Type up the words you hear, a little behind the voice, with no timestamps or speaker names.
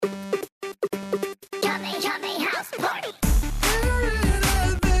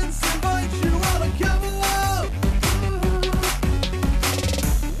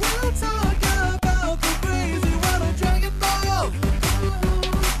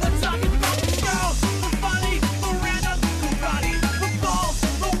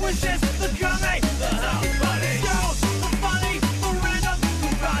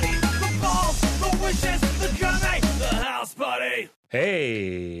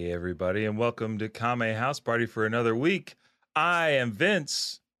Hey, everybody, and welcome to Kame House Party for another week. I am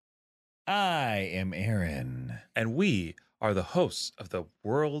Vince, I am Aaron. and we are the hosts of the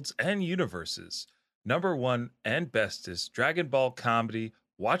worlds and universes #1 and bestest Dragon Ball comedy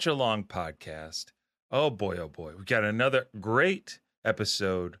watch along podcast. Oh boy, we got another great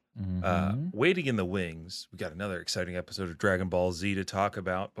episode waiting in the wings. We got another exciting episode of Dragon Ball Z to talk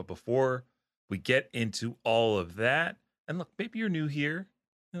about. But before we get into all of that, and look, maybe you're new here.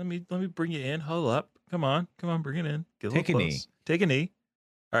 Let me bring you in. Hold up. Come on, bring it in. Get a Take a little knee. close. Take a knee.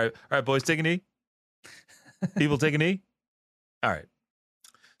 All right, boys, take a knee. People, take a knee. All right.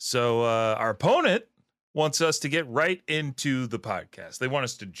 So our opponent wants us to get right into the podcast. They want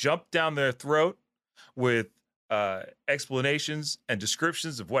us to jump down their throat with explanations and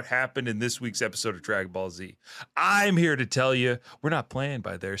descriptions of what happened in this week's episode of Dragon Ball Z. I'm here to tell you we're not playing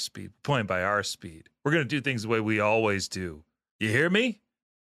by their speed, we're playing by our speed. We're going to do things the way we always do. You hear me?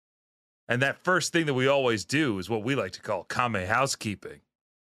 And that first thing that we always do is what we like to call Kame housekeeping.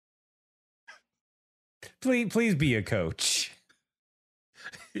 Please be a coach.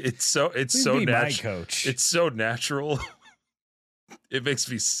 It's so Please so be my natural. coach. It's so natural. It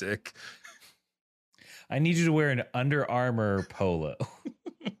makes me sick. I need you to wear an Under Armour polo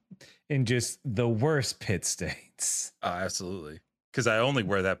in just the worst pit stains. Absolutely. Because I only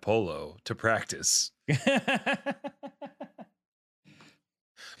wear that polo to practice.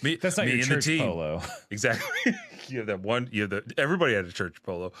 That's not your and church the team. polo. Exactly. You have that one. Everybody had a church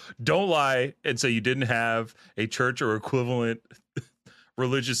polo. Don't lie and say you didn't have a church or equivalent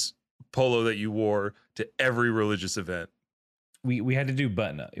religious polo that you wore to every religious event. We had to do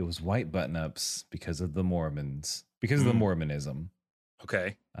button up. It was white button ups because of the Mormons, because of the Mormonism.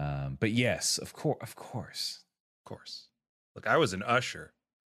 Okay. But yes, of course. Look, I was an usher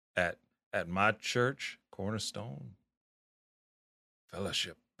at my church, Cornerstone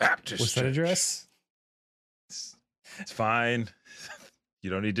Fellowship Baptist. What's that Church. address? It's fine.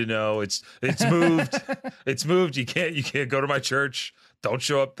 You don't need to know. It's moved. It's moved. You can't go to my church. Don't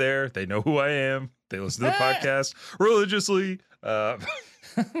show up there. They know who I am. They listen to the podcast religiously. Well,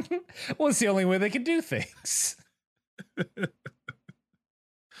 it's the only way they can do things.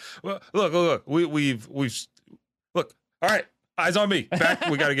 Well, look. We've look. All right, eyes on me. Back.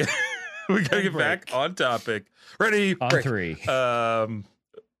 We gotta get back on topic. Ready? On break. 3.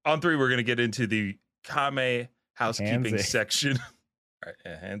 On 3, we're gonna get into the Kame housekeeping Hands in. section. All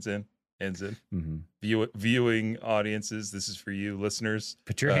right, hands in. Mm-hmm. Viewing audiences, this is for you, listeners.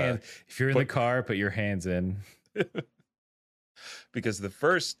 Put your hand. If you're in the car, put your hands in. Because the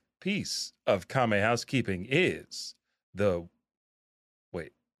first piece of Kame housekeeping is the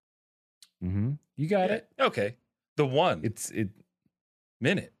You got it. Okay. The 1 It's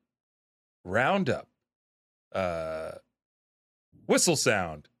minute roundup. Whistle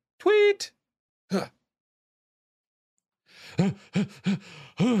sound. Tweet.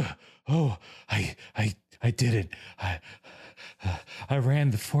 Oh, I did it. I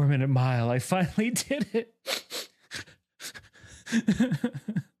ran the 4-minute mile. I finally did it.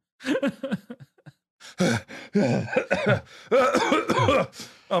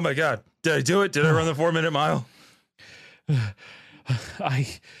 Oh my God. Did I do it? Did I run the 4-minute mile?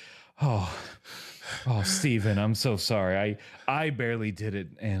 Stephen, I'm so sorry. I barely did it,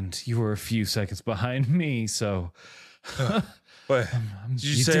 and you were a few seconds behind me, so Wait, did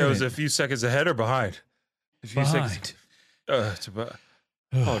you say I was a few seconds ahead or behind? A few behind. seconds.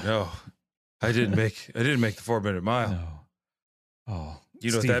 Oh no. I didn't make the 4-minute mile. No. Oh,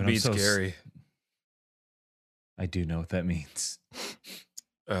 You know Stephen, what that means, Gary. I do know what that means.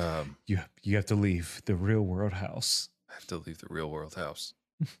 You You have to leave the real world house. I have to leave the real world house.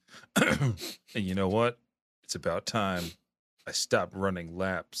 And you know what? It's about time I stopped running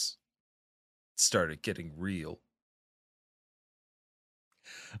laps. It started getting real.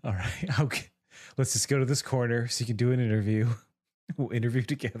 All right. Okay. Let's just go to this corner so you can do an interview. We'll interview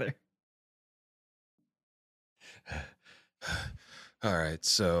together. All right.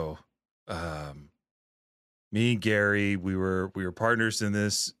 So, me and Gary, we were partners in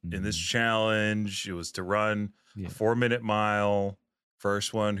this challenge. It was to run a 4-minute mile.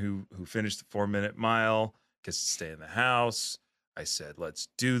 First one who finished the 4-minute mile gets to stay in the house. I said, let's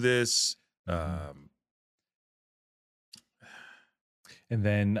do this. And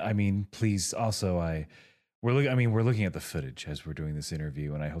then, I mean, please also, we're looking at the footage as we're doing this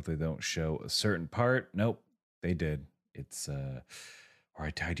interview, and I hope they don't show a certain part. Nope, they did. It's or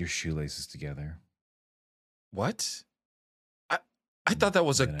I tied your shoelaces together. What? I thought that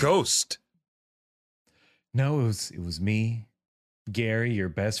was a ghost. No, it was me, Gary, your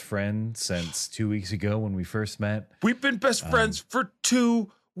best friend since 2 weeks ago when we first met. We've been best friends for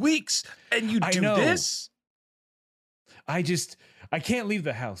 2 weeks, and you I do know. this? I can't leave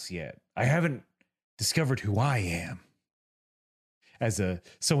the house yet. I haven't discovered who I am as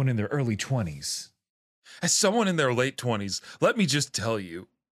someone in their early 20s. As someone in their late 20s, let me just tell you,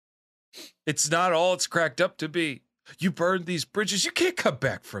 it's not all it's cracked up to be. You burned these bridges. You can't come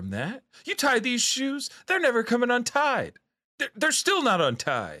back from that. You tied these shoes. They're never coming untied. They're still not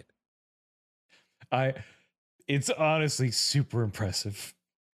untied. It's honestly super impressive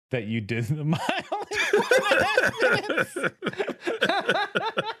that you did the mile.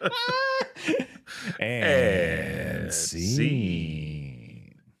 and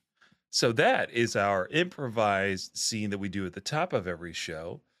scene. So that is our improvised scene that we do at the top of every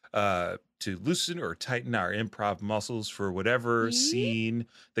show to loosen or tighten our improv muscles for whatever scene,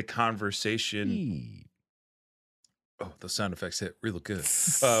 the conversation. Oh, the sound effects hit real good.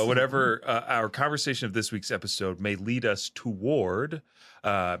 Whatever our conversation of this week's episode may lead us toward.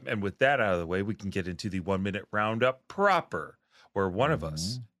 And with that out of the way, we can get into the 1 minute roundup proper, where one of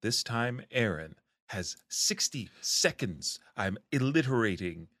us, this time Aaron, has 60 seconds. I'm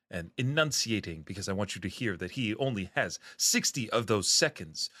alliterating and enunciating because I want you to hear that he only has 60 of those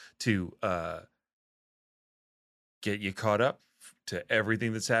seconds to get you caught up to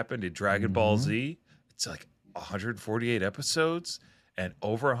everything that's happened in Dragon Ball Z. It's like 148 episodes and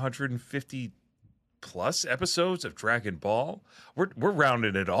over 150 plus episodes of Dragon Ball. We're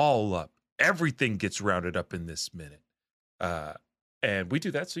rounding it all up. Everything gets rounded up in this minute. And we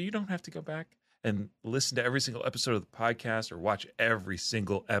do that so you don't have to go back and listen to every single episode of the podcast or watch every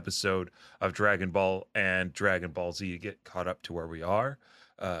single episode of Dragon Ball and Dragon Ball Z to get caught up to where we are.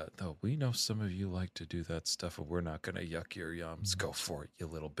 Though we know some of you like to do that stuff, and we're not going to yuck your yums. Go for it, you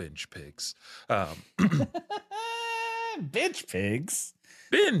little binge pigs. Binge pigs?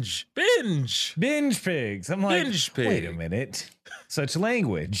 Binge pigs. I'm like, binge pig. Wait a minute. Such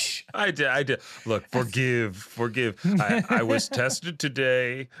language. I did. Look, forgive. I was tested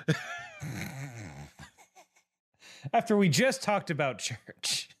today. After we just talked about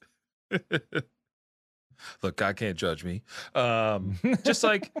church. Look, God can't judge me. Just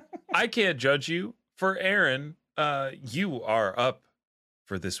like I can't judge you. For Aaron, you are up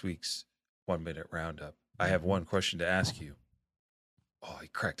for this week's 1 minute roundup. I have one question to ask you. Oh, he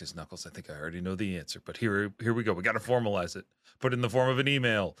cracked his knuckles. I think I already know the answer, but here we go. We got to formalize it. Put it in the form of an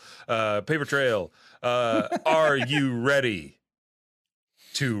email. Paper trail. Are you ready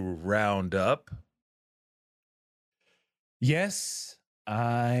to round up? Yes,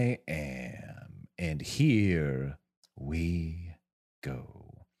 I am. And here we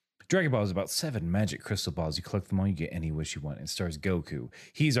go. Dragon Ball is about 7 magic crystal balls. You collect them all, you get any wish you want. It stars Goku.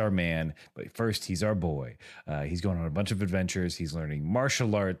 He's our man, but first he's our boy. He's going on a bunch of adventures. He's learning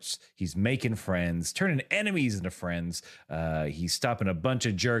martial arts. He's making friends, turning enemies into friends. He's stopping a bunch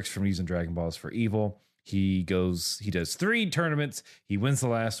of jerks from using Dragon Balls for evil. He does 3 tournaments. He wins the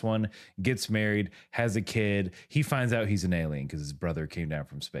last one, gets married, has a kid. He finds out he's an alien because his brother came down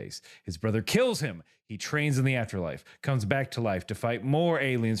from space. His brother kills him. He trains in the afterlife, comes back to life to fight more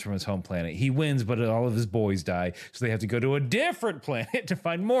aliens from his home planet. He wins, but all of his boys die, so they have to go to a different planet to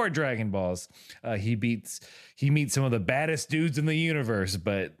find more Dragon Balls. He meets some of the baddest dudes in the universe,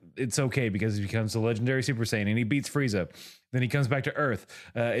 but it's okay because he becomes a legendary Super Saiyan and he beats Frieza. Then he comes back to Earth.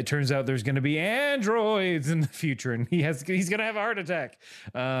 It turns out there's going to be androids in the future, and he's going to have a heart attack.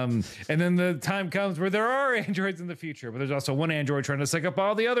 And then the time comes where there are androids in the future, but there's also one android trying to suck up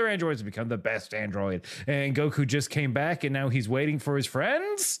all the other androids and become the best android. And Goku just came back, and now he's waiting for his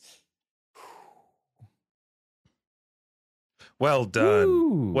friends. Well done.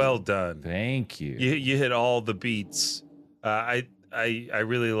 Ooh, well done. Thank you. You hit all the beats. I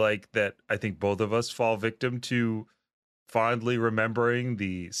really like that. I think both of us fall victim to fondly remembering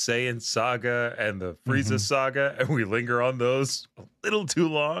the Saiyan saga and the Frieza saga, and we linger on those a little too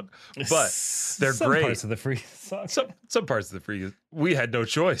long, but they're some great. Parts of the Frieza saga. Some parts of the Frieza, we had no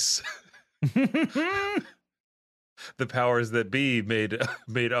choice. The powers that be made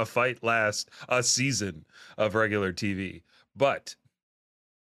a fight last a season of regular TV. But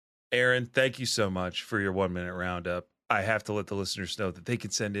Aaron, thank you so much for your 1 minute roundup. I have to let the listeners know that they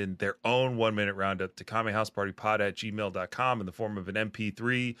can send in their own 1 minute roundup to kamehousepartypod@gmail.com in the form of an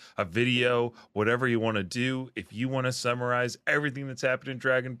MP3, a video, whatever you want to do. If you want to summarize everything that's happened in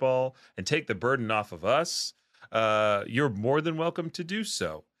Dragon Ball and take the burden off of us, you're more than welcome to do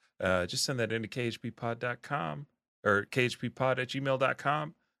so. Just send that into khppod.com or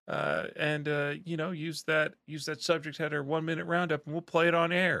khppod@gmail.com. And use that subject header 1 minute roundup, and we'll play it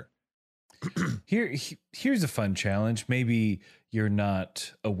on air. Here's a fun challenge. Maybe you're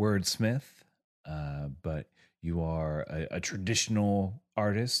not a wordsmith, but you are a traditional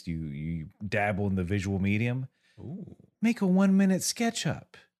artist, you dabble in the visual medium, Ooh. make a 1-minute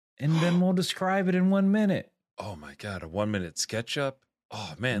SketchUp, and then we'll describe it in 1 minute. Oh my God, a 1-minute SketchUp.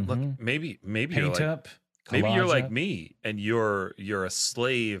 Oh man, look, Mhm. maybe you're Paint like up, maybe you're collage like up. me and you're a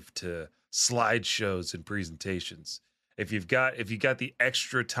slave to slideshows and presentations. If you got the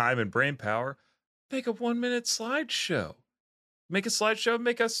extra time and brain power, make a 1-minute slideshow. Make a slideshow,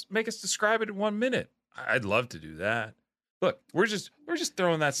 make us describe it in 1 minute. I'd love to do that. Look, we're just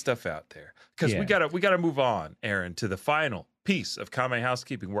throwing that stuff out there because we Yeah. gotta move on, Aaron, to the final piece of Kame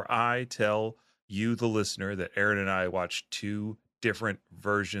Housekeeping, where I tell you, the listener, that Aaron and I watched 2 different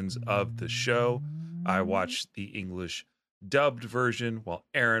versions of the show. I watched the English dubbed version, while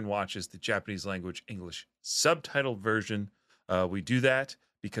Aaron watches the Japanese language English subtitled version. We do that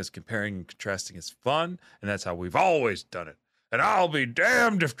because comparing and contrasting is fun, and that's how we've always done it. And I'll be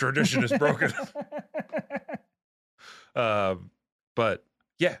damned if tradition is broken. But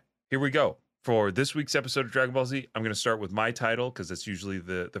yeah, here we go. For this week's episode of Dragon Ball Z, I'm going to start with my title because that's usually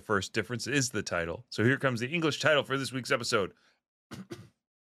the first difference is the title. So here comes the English title for this week's episode.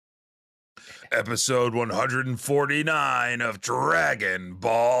 Episode 149 of Dragon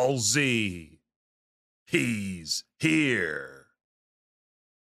Ball Z. He's here.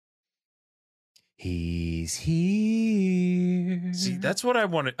 He's here. See, that's what I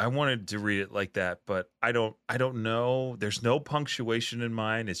wanted. I wanted to read it like that, but I don't know. There's no punctuation in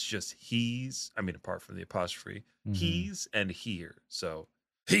mine. It's just he's. I mean, apart from the apostrophe, he's and here. So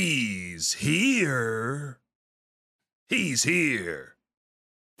he's here. He's here.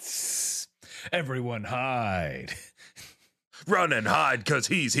 Everyone hide. Run and hide because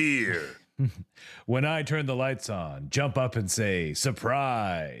he's here. When I turn the lights on, jump up and say,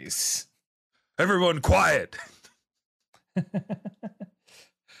 surprise. Everyone quiet.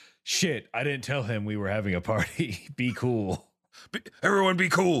 Shit, I didn't tell him we were having a party. Be cool. Everyone be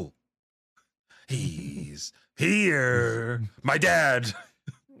cool. He's here. My dad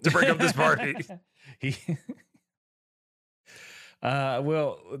to break up this party.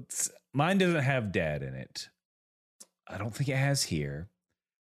 Well, mine doesn't have dad in it. I don't think it has here.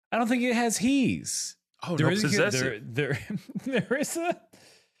 I don't think it has he's. Oh, there no is possessive.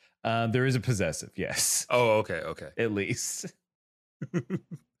 There is a possessive, yes. Oh, okay. At least.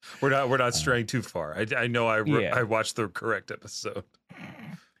 We're not straying too far. I know I watched the correct episode.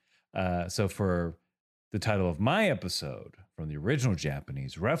 So for the title of my episode from the original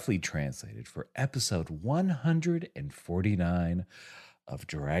Japanese, roughly translated for episode 149 of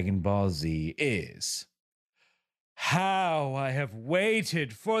Dragon Ball Z is How I Have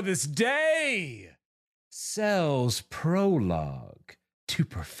Waited for This Day! Cell's Prologue to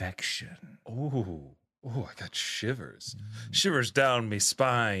Perfection. Oh, I got shivers. Shivers down me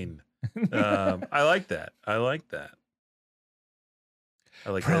spine. I like that. I like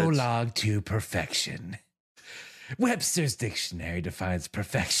Prologue to Perfection. Webster's dictionary defines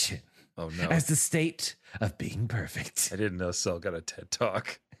perfection as the state of being perfect. I didn't know Cell got a TED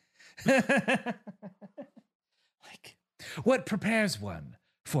Talk. Like, what prepares one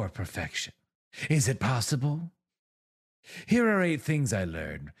for perfection? Is it possible? Here are 8 things I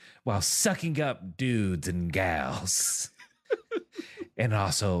learned while sucking up dudes and gals. And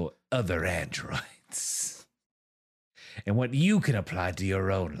also other androids. And what you can apply to your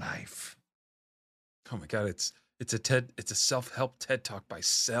own life. Oh my God, it's a self-help TED Talk by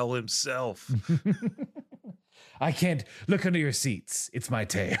Cell himself. I can't look under your seats. It's my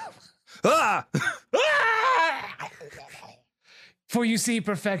tail. Ah! For you see,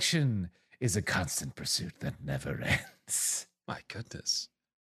 perfection is a constant pursuit that never ends. My goodness.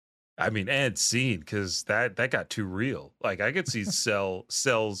 I mean, and scene, because that got too real. Like I could see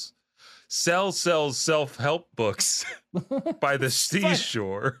sells self-help books by the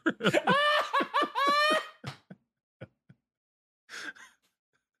seashore.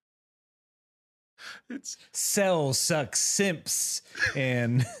 It's Cell sucks simps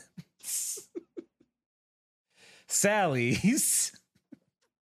and Sally's.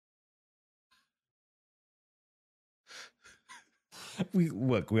 We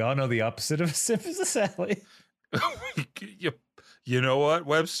all know the opposite of a simp is a Sally. You know what,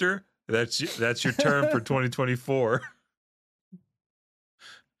 Webster? That's your term for 2024.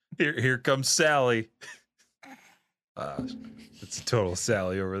 Here comes Sally. It's a total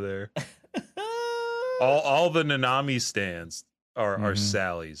Sally over there. All the Nanami stands are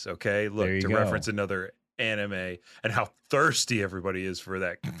Sally's. Okay, look, to reference another anime and how thirsty everybody is for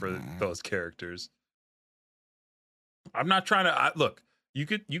those characters. I'm not trying to look. You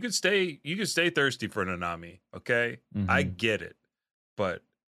could stay thirsty for Nanami. Okay, I get it, but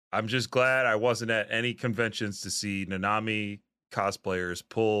I'm just glad I wasn't at any conventions to see Nanami cosplayers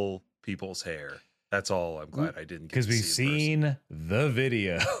pull people's hair. That's all I'm glad I didn't get Because to we've see in person. seen the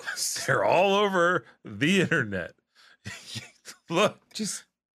videos. They're all over the internet. Look,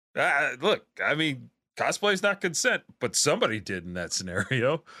 look. I mean, cosplay is not consent, but somebody did in that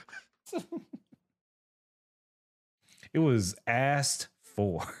scenario. It was asked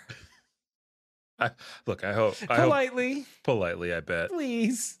for. Look, I hope politely, I bet.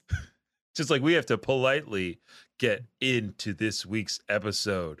 Please. Just like we have to politely get into this week's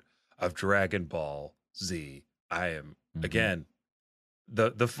episode of Dragon Ball Z. I am again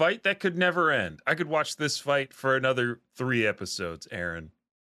the fight that could never end. I could watch this fight for another 3 episodes, Aaron.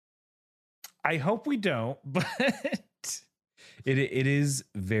 I hope we don't, but it is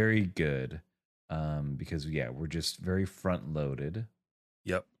very good. Because we're just very front loaded.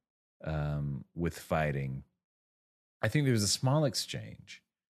 Yep. With fighting. I think there's a small exchange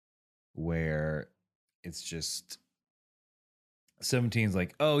where it's just 17's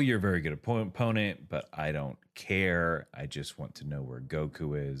like, oh, you're a very good opponent, but I don't care. I just want to know where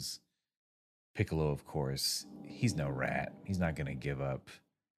Goku is. Piccolo, of course, he's no rat. He's not going to give up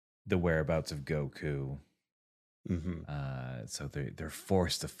the whereabouts of Goku. So they're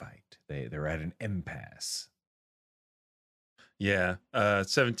forced to fight. They're at an impasse. Yeah.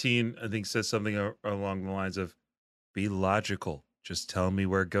 17, I think, says something along the lines of, be logical. Just tell me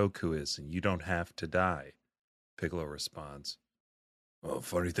where Goku is and you don't have to die. Piccolo responds, well,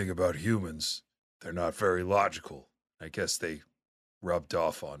 funny thing about humans, they're not very logical. I guess they rubbed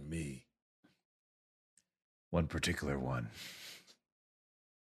off on me. One particular one.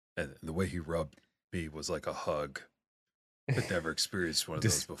 And the way he rubbed me was like a hug. I'd never experienced one of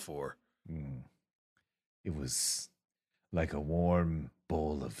those before. It was like a warm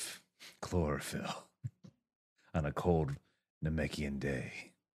bowl of chlorophyll on a cold Namekian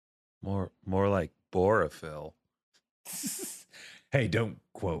day. More like Borophyll. Hey, don't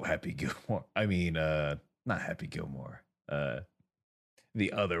quote Happy Gilmore. I mean, not Happy Gilmore.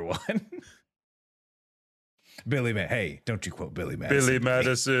 The other one. Billy Madison. Hey, don't you quote Billy Madison. Billy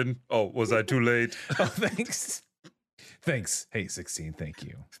Madison. Oh, was I too late? Oh, thanks. Thanks. Hey, 16, thank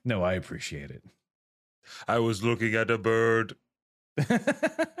you. No, I appreciate it. I was looking at a bird.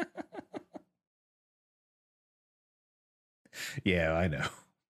 Yeah, I know.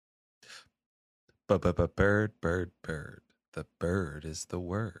 But bird. The bird is the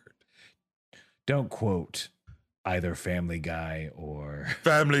word. Don't quote either Family Guy or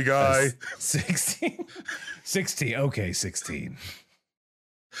Family Guy. 16. 16. Okay, 16.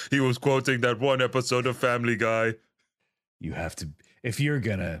 He was quoting that one episode of Family Guy. You have to, if you're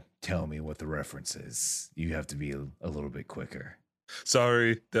gonna tell me what the reference is, you have to be a little bit quicker.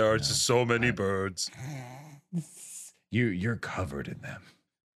 Sorry, there are just so many birds. You're covered in them,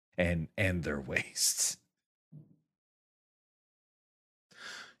 and their wastes.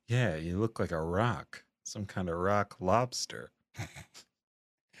 Yeah, you look like a rock, some kind of rock lobster. I'm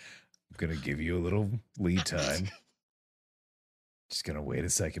gonna give you a little lead time. Just gonna wait a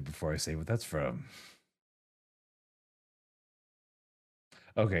second before I say what that's from.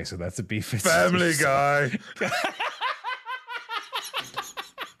 Okay, so that's a beef. Family Guy.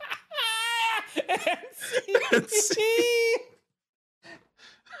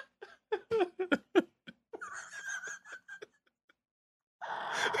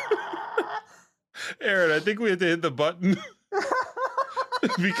 Aaron, I think we have to hit the button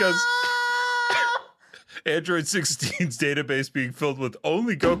because Android 16's database being filled with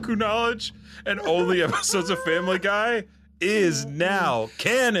only Goku knowledge and only episodes of Family Guy is now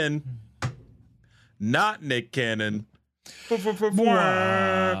canon, not Nick Cannon. It's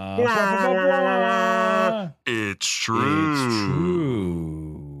true. It's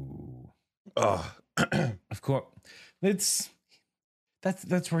true. Oh. Of course,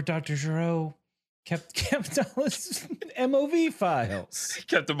 that's where Dr. Giro kept all his MOV files. He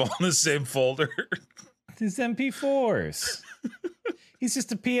kept them all in the same folder. His MP4s. He's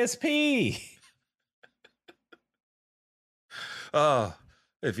just a PSP.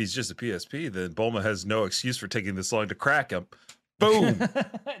 If he's just a PSP, then Bulma has no excuse for taking this long to crack him. Boom.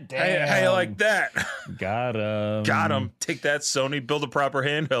 How you like that? Got him. Got him. Take that, Sony. Build a proper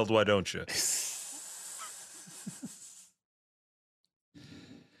handheld, why don't you?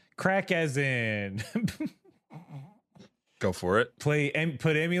 Crack as in Go for it. put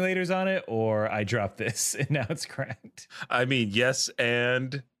emulators on it, or I drop this and now it's cracked. I mean, yes,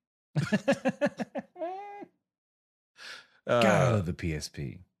 and God, the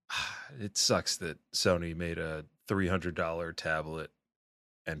PSP. It sucks that Sony made a $300 tablet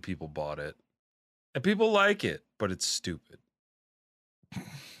and people bought it. And people like it, but it's stupid.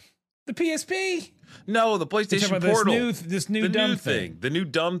 The PSP. No, the You're talking PlayStation about Portal. This new dumb thing. The new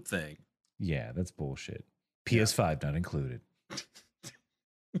dumb thing. Yeah, that's bullshit. PS5 not included.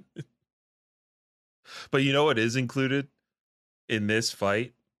 But you know what is included in this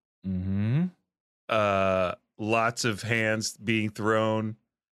fight? Mm-hmm. Lots of hands being thrown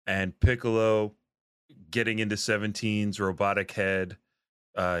and Piccolo getting into 17's robotic head.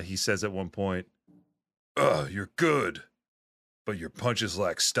 He says at one point, you're good, but your punches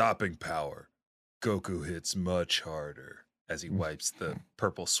lack stopping power. Goku hits much harder as he wipes the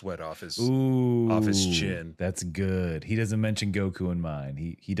purple sweat off his chin. That's good. He doesn't mention Goku in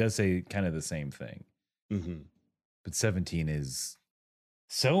mine. He does say kind of the same thing. Mm-hmm. But 17 is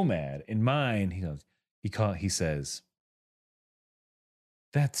so mad. In mine, he says,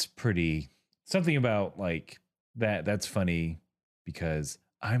 that's pretty, something about like that's funny because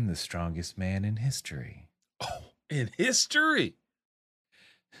I'm the strongest man in history. Oh, in history?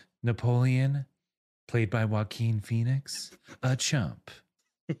 Napoleon, played by Joaquin Phoenix, a chump.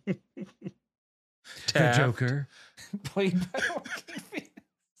 The Joker, played by Joaquin Phoenix.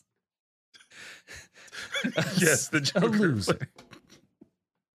 Yes, the Joker. A loser.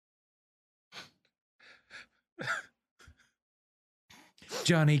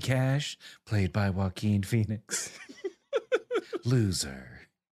 Johnny Cash, played by Joaquin Phoenix. Loser,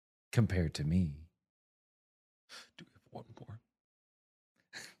 compared to me. Do we have one more?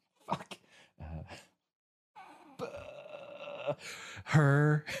 Fuck.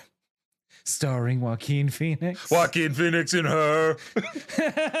 Her, starring Joaquin Phoenix. Joaquin Phoenix and Her.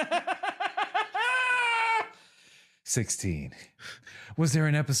 16. Was there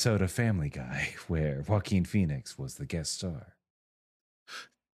an episode of Family Guy where Joaquin Phoenix was the guest star?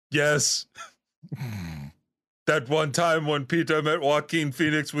 Yes. That one time when Peter met Joaquin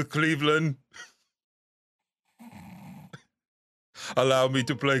Phoenix with Cleveland. Allow me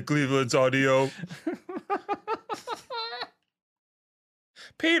to play Cleveland's audio.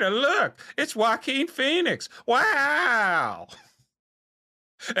 Peter, look, it's Joaquin Phoenix. Wow.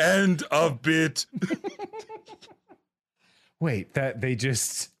 End of bit. Wait, that they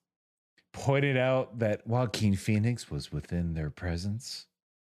just pointed out that Joaquin Phoenix was within their presence?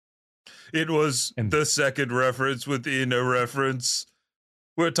 It was the second reference within a reference.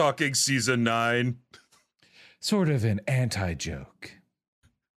 We're talking season 9. Sort of an anti-joke.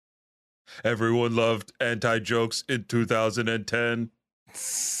 Everyone loved anti-jokes in 2010.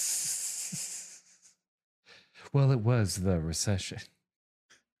 Well, it was the recession.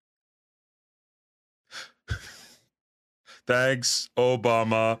 Thanks,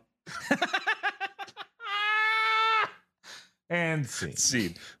 Obama. And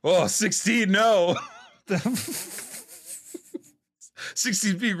scene. Oh, 16, no.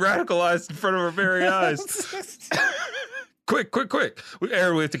 16 being radicalized in front of our very eyes. Quick.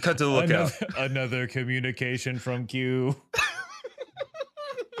 Aaron, we have to cut to the lookout. Another communication from Q.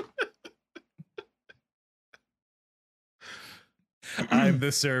 I'm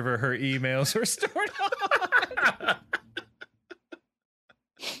the server. Her emails are stored on.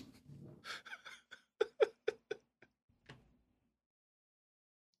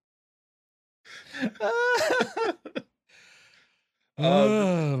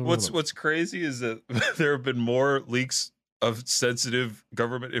 What's crazy is that there have been more leaks of sensitive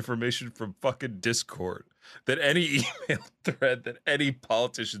government information from fucking Discord than any email thread that any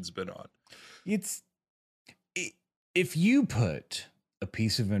politician's been on. If you put a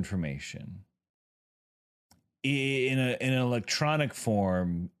piece of information in an electronic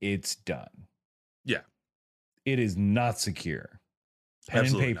form, it's done. Yeah. It is not secure. Pen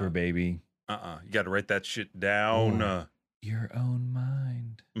Absolutely and paper, not. baby. You got to write that shit down. Your own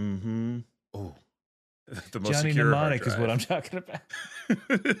mind. Mm-hmm. Oh, the most Johnny secure Mnemonic is what I'm talking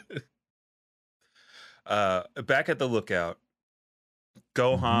about. Back at the lookout,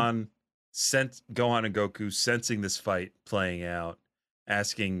 Gohan Gohan and Goku sensing this fight playing out,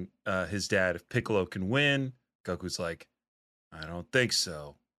 asking his dad if Piccolo can win. Goku's like, I don't think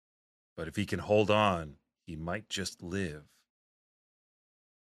so, but if he can hold on, he might just live.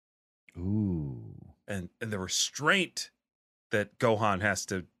 Ooh. And the restraint that Gohan has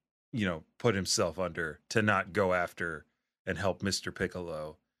to, put himself under to not go after and help Mr.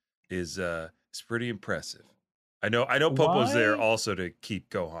 Piccolo is pretty impressive. I know Popo's there also to keep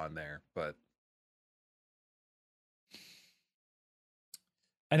Gohan there, but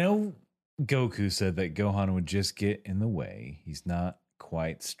I know Goku said that Gohan would just get in the way. He's not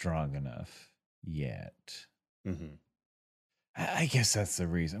quite strong enough yet. Mm-hmm. I guess that's the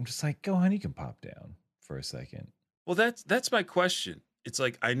reason. I'm just like, Gohan, you can pop down for a second. Well, that's my question. It's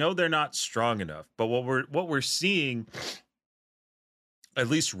like, I know they're not strong enough, but what we're seeing at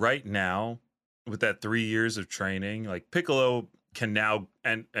least right now, with that 3 years of training, like Piccolo can now,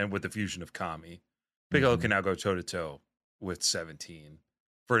 and with the fusion of Kami, Piccolo Mhm. can now go toe to toe with 17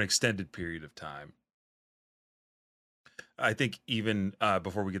 for an extended period of time. I think even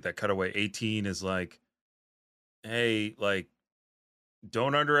before we get that cutaway, 18 is like, hey, like,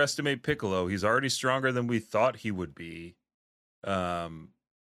 don't underestimate Piccolo. He's already stronger than we thought he would be.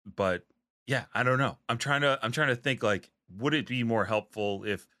 But yeah, I don't know. I'm trying to think, like, would it be more helpful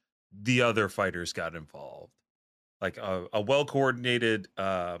if the other fighters got involved? Like a well coordinated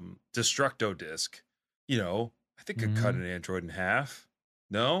destructo disc, I think could cut Mhm. an android in half.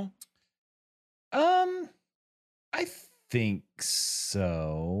 No? Um, I think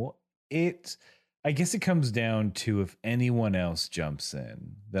so. I guess it comes down to if anyone else jumps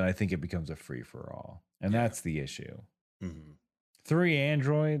in, then I think it becomes a free for all. And Yeah. that's the issue. Mm-hmm. 3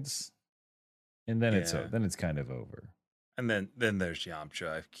 androids, and then Yeah. it's kind of over. And then there's Yamcha.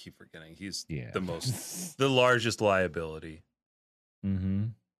 I keep forgetting. He's Yeah. the largest liability. Mm-hmm.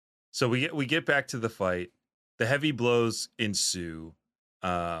 So we get back to the fight. The heavy blows ensue.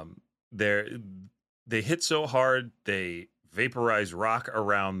 They hit so hard they vaporize rock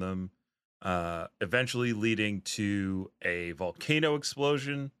around them, eventually leading to a volcano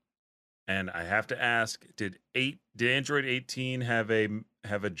explosion. And I have to ask, did Android 18 have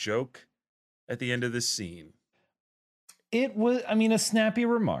a joke at the end of this scene? It was, I mean, a snappy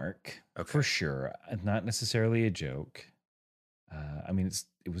remark Okay. for sure. Not necessarily a joke. I mean,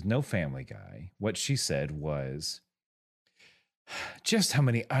 it was no Family Guy. What she said was, "Just how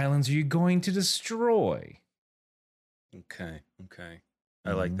many islands are you going to destroy?" Okay.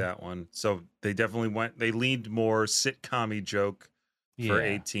 I like Mhm. that one. So they leaned more sitcom-y joke for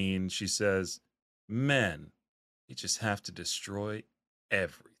Yeah. 18. She says, men, you just have to destroy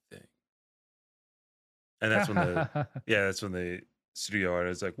everything. And that's when the studio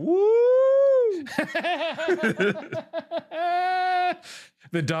artist is like, woo!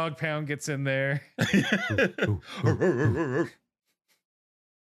 The dog pound gets in there.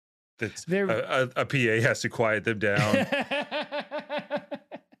 That's They're- a PA has to quiet them down.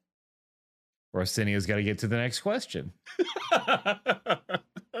 Rosinia's got to get to the next question. I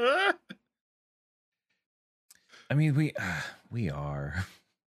mean, we're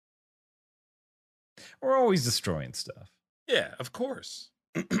always destroying stuff. Yeah, of course.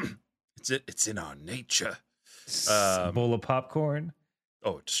 It's in our nature. Bowl of popcorn.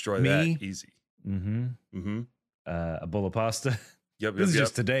 Oh, destroy Me? that easy. Mm-hmm. Mm-hmm. A bowl of pasta. Yep. This is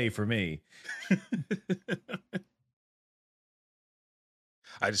just today for me.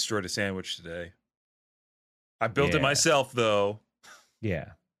 I destroyed a sandwich today. I built it Yeah. myself, though.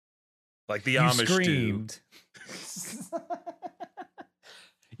 Yeah. Like the You Amish screamed.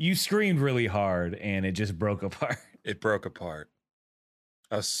 You screamed really hard and it just broke apart. It broke apart.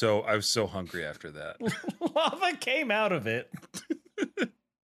 I was so hungry after that. Lava came out of it.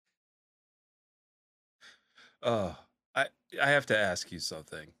 I have to ask you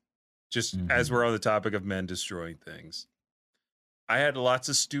something. Just as we're on the topic of men destroying things. I had lots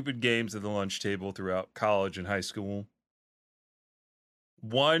of stupid games at the lunch table throughout college and high school.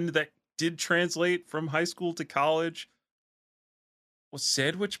 One that did translate from high school to college was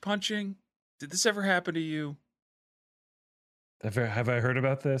sandwich punching. Did this ever happen to you? Have I heard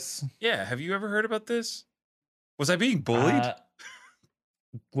about this? Yeah, have you ever heard about this? Was I being bullied?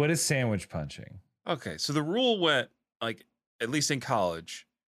 What is sandwich punching? Okay, so the rule went, like, at least in college,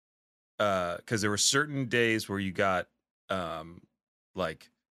 because there were certain days where you got like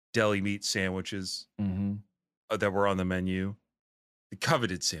deli meat sandwiches that were on the menu, the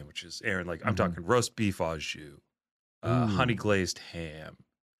coveted sandwiches. Aaron, like I'm talking roast beef au jus, honey glazed ham,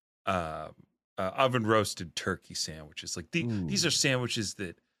 oven roasted turkey sandwiches. Like these are sandwiches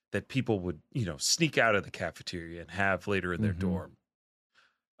that people would sneak out of the cafeteria and have later in their dorm.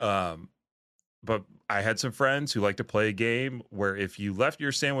 But I had some friends who like to play a game where if you left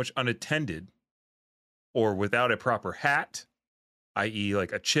your sandwich unattended or without a proper hat, i.e.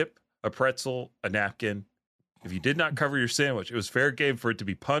 like a chip, a pretzel, a napkin, if you did not cover your sandwich, it was fair game for it to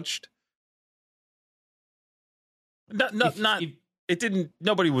be punched.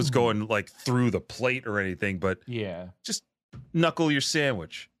 Nobody was going like through the plate or anything, but yeah, just knuckle your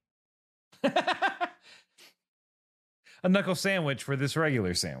sandwich. A knuckle sandwich for this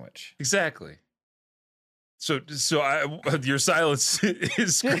regular sandwich. Exactly. So your silence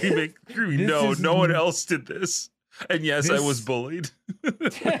is screaming. No one else did this. And yes, I was bullied.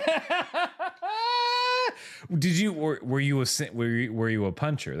 Did you were you a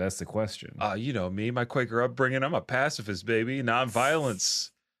puncher? That's the question. You know me, my Quaker upbringing. I'm a pacifist, baby.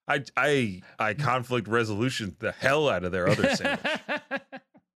 Non-violence. I conflict resolution the hell out of their other sandwich.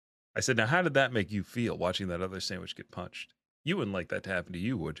 I said, now how did that make you feel watching that other sandwich get punched? You wouldn't like that to happen to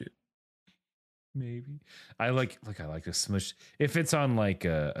you, would you? Maybe. I like to smush if it's on like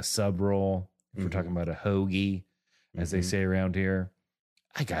a sub roll, if we're talking about a hoagie, as they say around here,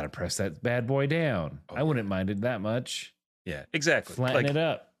 I gotta press that bad boy down. I wouldn't mind it that much. Yeah, exactly. Flatten it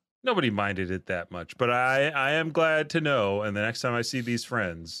up. Nobody minded it that much, but I am glad to know. And the next time I see these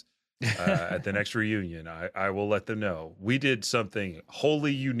friends at the next reunion, I will let them know we did something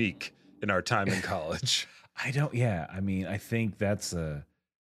wholly unique in our time in college. I mean, I think that's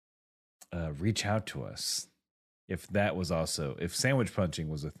reach out to us if that was also, if sandwich punching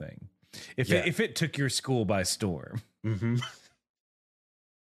was a thing, if it took your school by storm.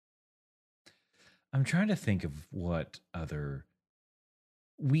 I'm trying to think of what other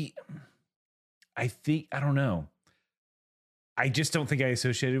I don't know. I just don't think I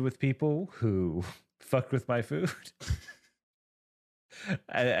associated with people who fucked with my food.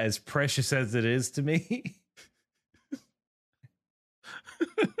 As precious as it is to me.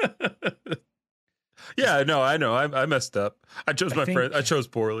 Yeah, no, I know. I messed up. I chose my friend. I chose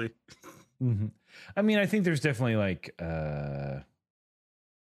poorly. Mm-hmm. I mean, I think there's definitely like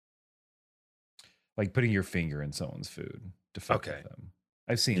putting your finger in someone's food to fuck with them.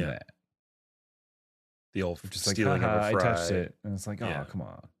 I've seen that. The old just stealing like, of a fry. I touched it, and it's like, oh, come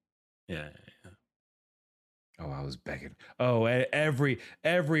on. Yeah. Oh, I was begging. Oh, every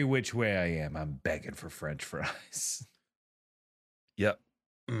which way I am, I'm begging for French fries. Yep.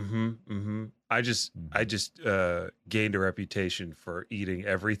 I just gained a reputation for eating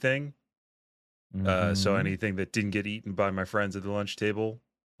everything. So anything that didn't get eaten by my friends at the lunch table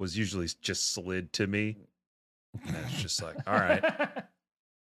was usually just slid to me. And it's just like, all right.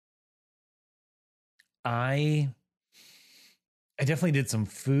 I definitely did some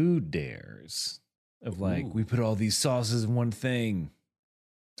food dares of like, we put all these sauces in one thing.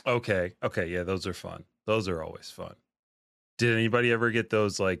 Okay. Yeah, those are fun. Those are always fun. Did anybody ever get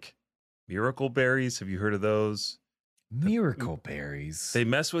those like miracle berries? Have you heard of those? Miracle berries. They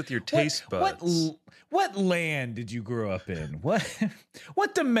mess with your taste buds. What land did you grow up in?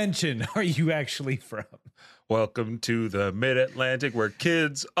 What dimension are you actually from? Welcome to the Mid-Atlantic where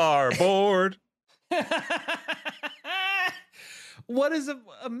kids are bored. What is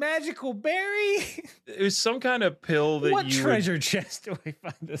a magical berry? It was some kind of pill that what treasure chest do I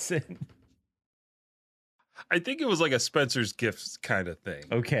find this in? I think it was like a Spencer's Gifts kind of thing.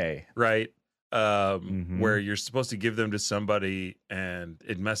 Okay. Right? Where you're supposed to give them to somebody and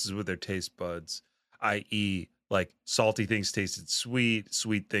it messes with their taste buds, i.e. like salty things tasted sweet,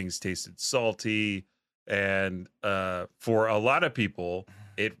 sweet things tasted salty. And for a lot of people,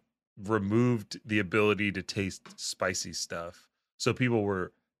 it removed the ability to taste spicy stuff. So people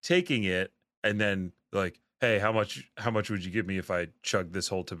were taking it and then like, hey, how much would you give me if I chugged this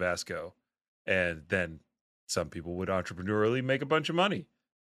whole Tabasco? And then some people would entrepreneurially make a bunch of money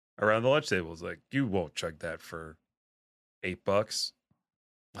around the lunch table. It's like, you won't chug that for $8.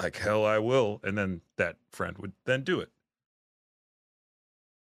 Like, hell, I will. And then that friend would then do it.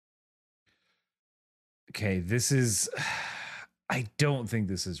 Okay, I don't think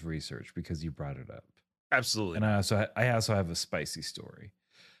this is research because you brought it up. Absolutely. And I also have a spicy story.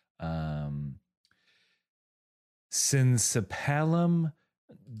 Syncypalum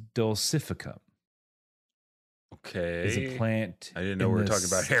dulcificum. Okay. Is a plant. I didn't know we were talking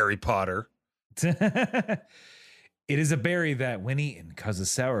about Harry Potter. It is a berry that, when eaten,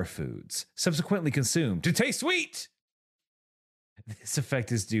 causes sour foods, subsequently consumed, to taste sweet. This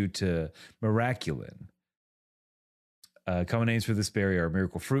effect is due to miraculin. Common names for this berry are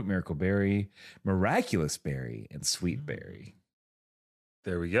miracle fruit, miracle berry, miraculous berry, and sweet berry.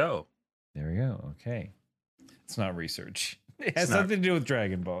 There we go. Okay. It's not research. It has nothing to do with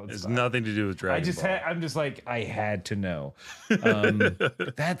Dragon Ball. It's nothing to do with Dragon Ball. I'm just like, I had to know.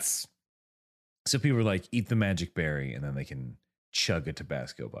 So people are like, eat the magic berry, and then they can chug a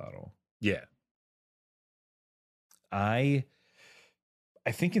Tabasco bottle. Yeah. I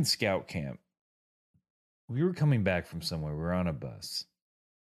think in scout camp, we were coming back from somewhere. We were on a bus.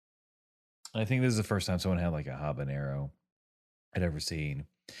 I think this is the first time someone had like a habanero I'd ever seen.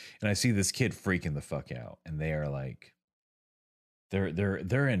 And I see this kid freaking the fuck out. And they are like,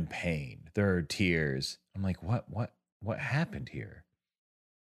 they're in pain. There are tears. I'm like, what happened here?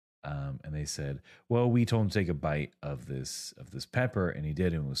 And they said, well, we told him to take a bite of this pepper, and he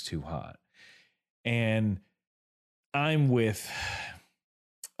did, and it was too hot. And I'm with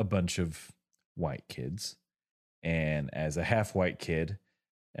a bunch of white kids. And as a half white kid,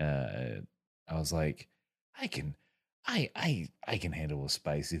 I was like, I can handle a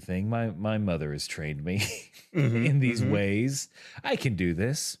spicy thing. My mother has trained me in these ways. I can do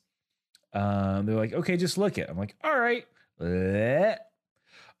this. They're like, okay, just lick it. I'm like, all right. Bleh.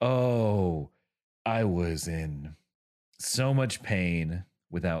 Oh, I was in so much pain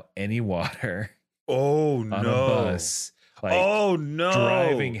without any water Oh on a no. bus. Like Oh no.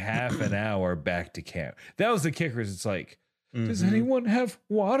 driving half an hour back to camp. That was the kicker. It's like, does anyone have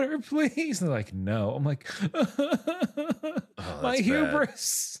water, please? And they're like, no. I'm like, my that's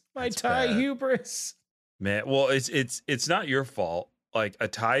hubris, my That's Thai bad. hubris. Man, well, it's not your fault. Like a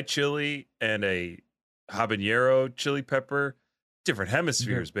Thai chili and a habanero chili pepper, different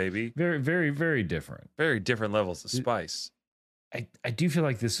hemispheres, baby. Very, very, very different. Very different levels of spice. I do feel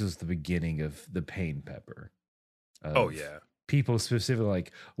like this was the beginning of the pain pepper. Oh yeah. People specifically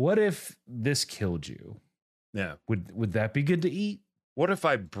like, what if this killed you? Yeah. Would that be good to eat? What if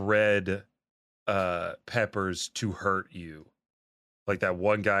I bred peppers to hurt you? Like that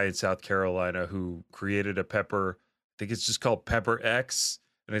one guy in South Carolina who created a pepper. I think it's just called Pepper X,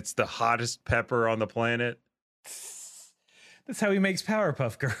 and it's the hottest pepper on the planet. That's how he makes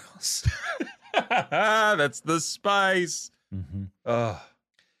Powerpuff Girls. That's the spice. Mm-hmm.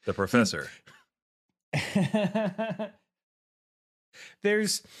 The professor.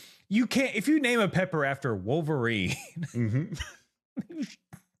 You can't, if you name a pepper after Wolverine. Mm-hmm.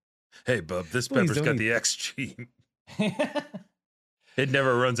 Hey, bub, this Please pepper's don't got eat the X gene. It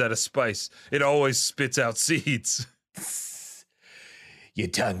never runs out of spice. It always spits out seeds. Your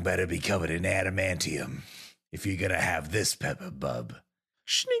tongue better be covered in adamantium if you're gonna have this pepper, bub.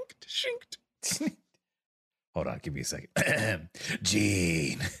 Shinked. Hold on, give me a second.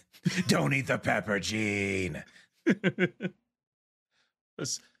 Gene, don't eat the pepper, Gene.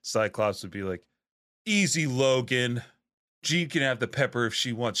 Cyclops would be like, easy, Logan. Jean can have the pepper if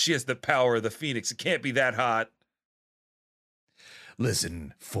she wants. She has the power of the Phoenix. It can't be that hot.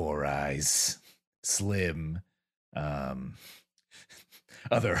 Listen, Four Eyes, Slim, other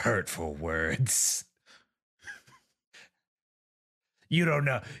hurtful words. You don't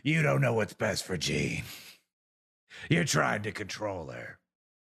know what's best for Jean. You're trying to control her.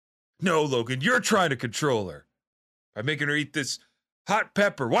 No, Logan, you're trying to control her by making her eat this hot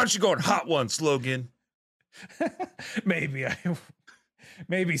pepper. Why don't you go on hot ones, Logan? Maybe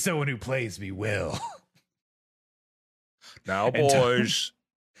someone who plays me will. Now, boys.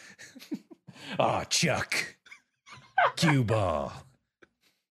 Oh, Chuck. Cue ball.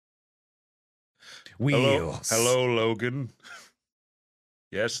 Wheels. Hello, Logan.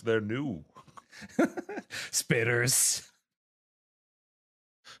 Yes, they're new. Spitters.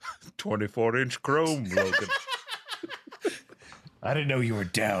 24-inch chrome, Logan. I didn't know you were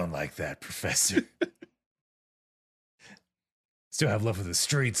down like that, Professor. Still have love for the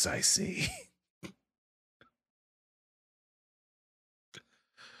streets, I see.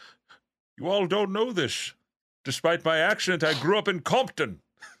 You all don't know this. Despite my accent, I grew up in Compton.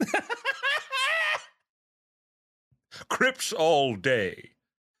 Crips all day.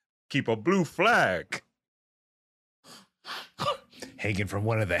 Keep a blue flag. Hanging from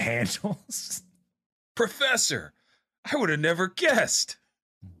one of the handles. Professor, I would have never guessed.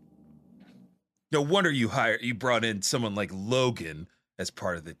 No wonder you brought in someone like Logan as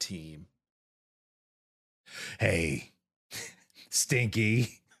part of the team. Hey,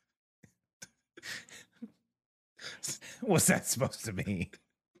 Stinky. What's that supposed to mean?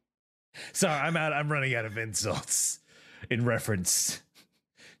 Sorry, I'm running out of insults in reference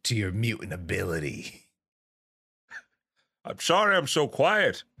to your mutant ability. I'm sorry I'm so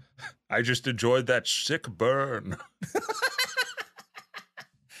quiet. I just enjoyed that sick burn.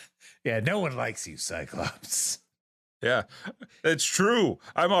 Yeah, no one likes you, Cyclops. Yeah, it's true.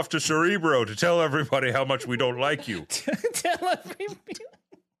 I'm off to Cerebro to tell everybody how much we don't like you. Tell everybody.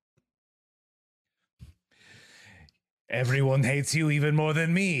 Everyone hates you even more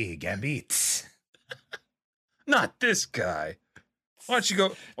than me, Gambit. Not this guy. Why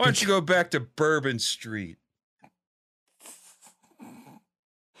don't you go back to Bourbon Street?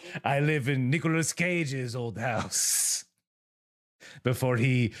 I live in Nicolas Cage's old house before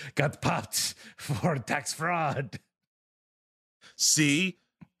he got popped for tax fraud. See?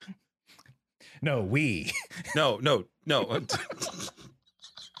 No, we. No.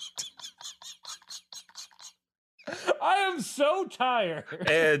 I am so tired.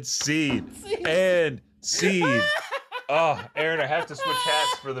 And scene. And scene. Oh, Aaron, I have to switch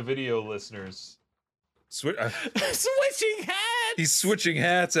hats for the video listeners. Switching hats. He's switching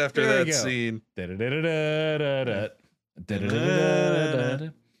hats after There that you go. scene.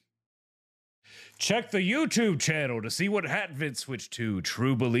 Check the YouTube channel to see what hat Vince switched to.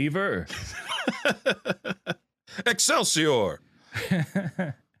 True Believer. Excelsior.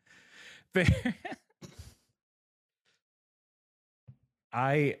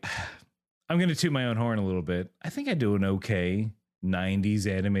 I I'm going to toot my own horn a little bit. I think I do an okay 90s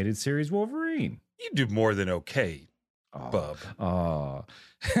animated series Wolverine. You do more than okay, bub. Oh.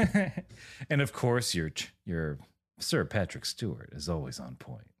 And of course, your Sir Patrick Stewart is always on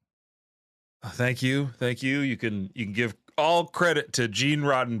point. Thank you. You can give all credit to Gene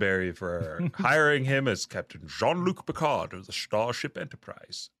Roddenberry for hiring him as Captain Jean-Luc Picard of the Starship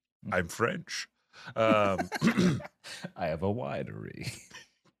Enterprise. I'm French. I have a winery.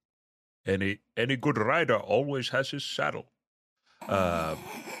 Any good rider always has his saddle.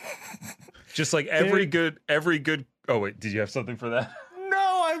 Just like every good. Oh wait, did you have something for that?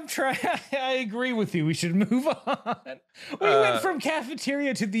 No, I'm trying. I agree with you. We should move on. We went from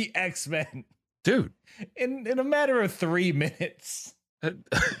cafeteria to the X-Men, dude, in a matter of 3 minutes.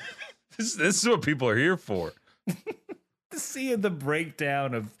 This is what people are here for. To see the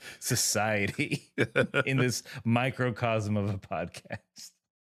breakdown of society in this microcosm of a podcast.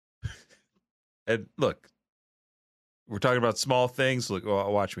 And look, we're talking about small things. Look,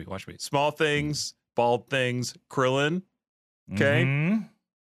 watch me. Small things, bald things, Krillin. Okay. Mm-hmm.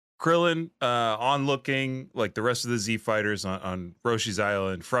 Krillin on looking like the rest of the Z fighters on Roshi's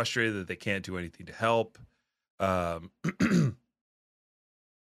Island, frustrated that they can't do anything to help. I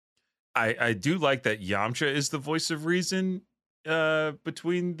do like that Yamcha is the voice of reason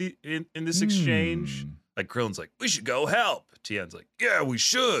between in this exchange. Like Krillin's like, we should go help. Tien's like, yeah, we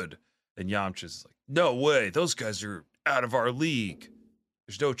should. And Yamcha's like, no way, those guys are out of our league.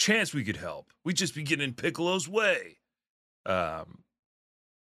 There's no chance we could help. We'd just be getting in Piccolo's way.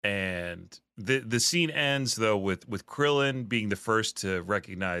 And the scene ends though with Krillin being the first to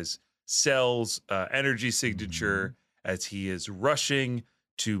recognize Cell's energy signature as he is rushing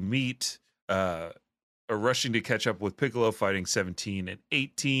to meet or rushing to catch up with Piccolo, fighting 17 and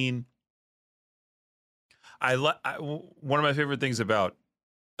 18. One of my favorite things about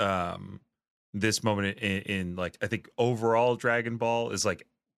this moment in like, I think overall Dragon Ball is like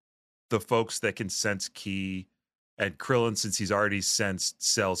the folks that can sense ki, and Krillin, since he's already sensed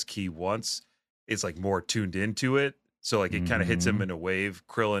Cell's ki once, is like more tuned into it. So like it kind of hits him in a wave.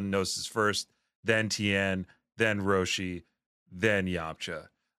 Krillin knows his first, then Tien, then Roshi, then Yamcha.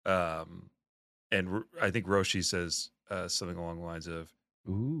 And I think Roshi says something along the lines of,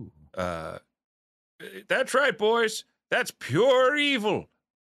 "Ooh, that's right, boys. That's pure evil.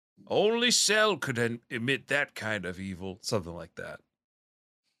 Only Cell could emit that kind of evil." Something like that.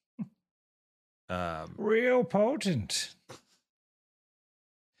 Real potent.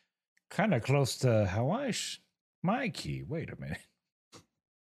 Kind of close to how my key. Wait a minute.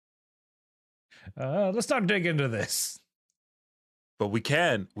 Let's not dig into this. But we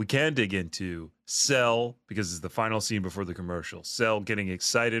can dig into Cell, because it's the final scene before the commercial. Cell getting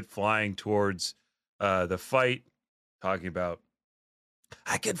excited, flying towards the fight, talking about,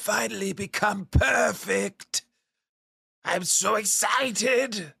 I can finally become perfect. I'm so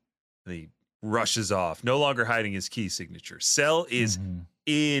excited. And he rushes off, no longer hiding his key signature. Cell is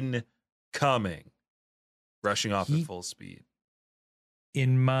incoming, rushing off at full speed.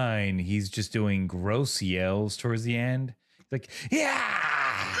 In mine, he's just doing gross yells towards the end. Like,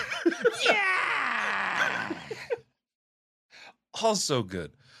 yeah! Yeah! Also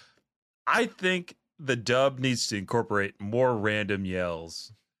good. I think the dub needs to incorporate more random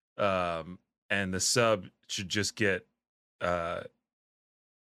yells, and the sub should just get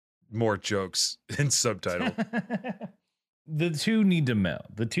more jokes in subtitle. The two need to meld.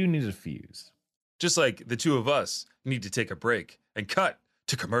 The two need to fuse. Just like the two of us need to take a break and cut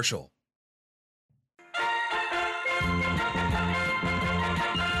to commercial.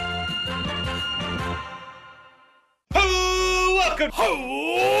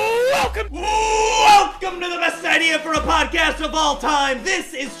 Welcome to the best idea for a podcast of all time.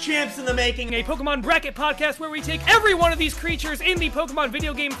 This is Champs in the Making, a Pokemon bracket podcast where we take every one of these creatures in the Pokemon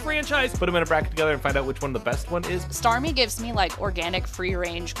video game franchise, put them in a bracket together and find out which one the best one is. Starmie gives me like organic,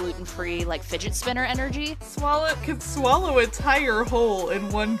 free-range, gluten-free, like fidget spinner energy. Swallow could swallow a tire whole in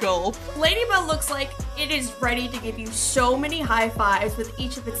one gulp. Ladybug looks like it is ready to give you so many high fives with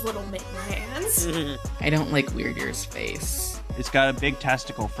each of its little mitten hands. I don't like Weird Ear's face. It's got a big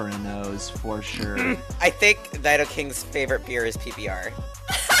testicle for a nose, for sure. I think Nidoking's favorite beer is PBR.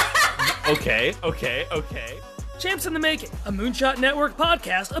 Okay. Champs in the Making, a Moonshot Network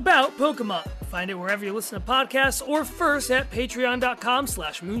podcast about Pokemon. Find it wherever you listen to podcasts or first at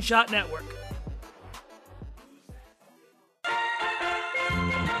patreon.com/moonshotnetwork.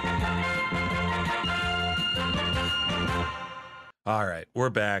 All right, we're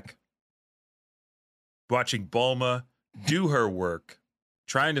back. Watching Bulma do her work,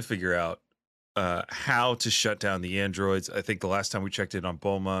 trying to figure out how to shut down the androids. I think the last time we checked in on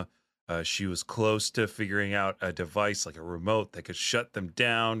Bulma, She was close to figuring out a device like a remote that could shut them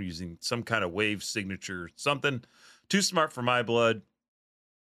down using some kind of wave signature, something. Too smart for my blood.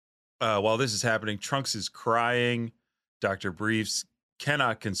 While this is happening, Trunks is crying. Dr. Briefs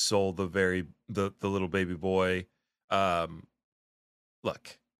cannot console the little baby boy.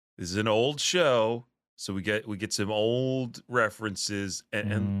 Look, this is an old show, so we get some old references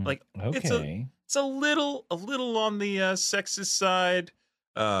and like okay. it's a little on the sexist side.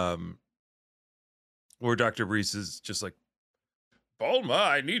 Where Dr. Briefs is just like, Bulma,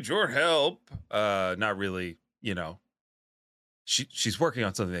 I need your help. Not really, she's working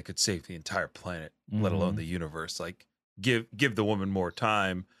on something that could save the entire planet, let alone the universe. Like, give the woman more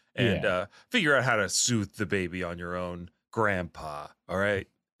time and figure out how to soothe the baby on your own, grandpa. All right,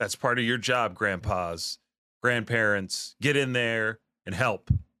 that's part of your job, grandpas, grandparents. Get in there and help.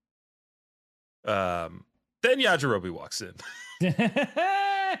 Then Yajirobe walks in.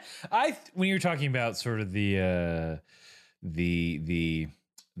 When you're talking about sort of the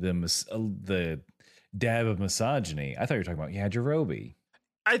dab of misogyny, I thought you were talking about Yajirobe.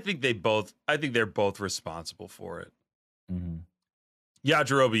 I think they're both responsible for it.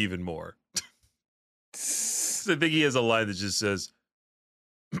 Yajirobe even more. I think he has a line that just says,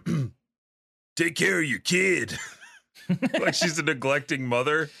 "Take care of your kid." Like she's a neglecting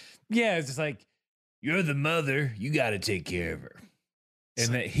mother. Yeah, it's just like, you're the mother, you got to take care of her.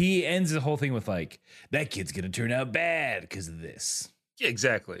 And that he ends the whole thing with like, that kid's going to turn out bad because of this. Yeah,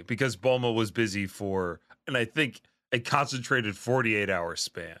 exactly. Because Bulma was busy for, and I think a concentrated 48-hour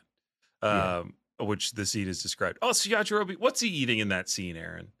span, which the scene is described. Oh, so Yajirobe, what's he eating in that scene,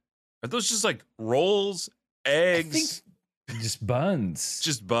 Aaron? Are those just like rolls, eggs? I think just buns.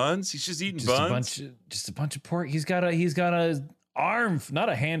 Just buns? He's just eating buns? Just a bunch of pork. He's got a arm, not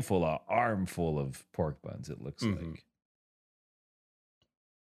a handful, an armful of pork buns, it looks like.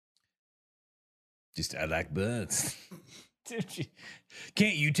 Just, I like buns.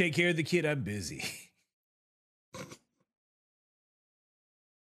 Can't you take care of the kid? I'm busy.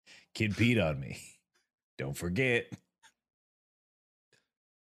 Kid peed on me. Don't forget.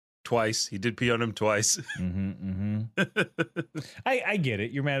 Twice. He did pee on him twice. I get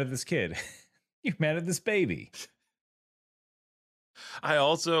it. You're mad at this kid. You're mad at this baby. I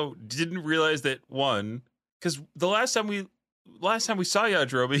also didn't realize that because the last time we saw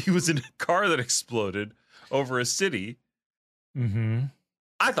Yajirobe, he was in a car that exploded over a city.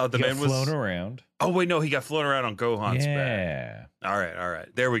 I thought the man was flown around. Oh wait, no, he got flown around on Gohan's back. Yeah. All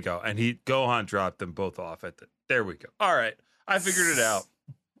right. There we go. And Gohan dropped them both off there we go. All right. I figured it out.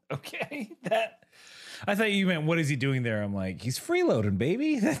 Okay. I thought you meant, what is he doing there? I'm like, he's freeloading,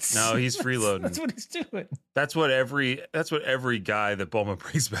 baby. No, he's freeloading. That's what he's doing. That's what every guy that Bulma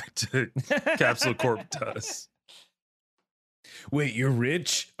brings back to Capsule Corp does. Wait, you're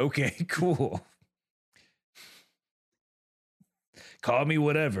rich? Okay, cool. Call me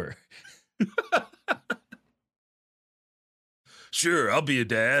whatever. Sure, I'll be a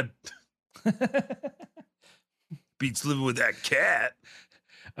dad. Beats living with that cat.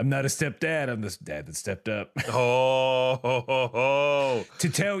 I'm not a stepdad. I'm the dad that stepped up. Oh. To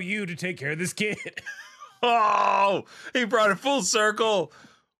tell you to take care of this kid. Oh, he brought it full circle.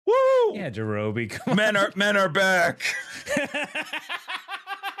 Woo! Yeah, Yajirobe. Men are back.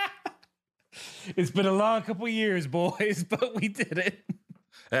 It's been a long couple years, boys, but we did it.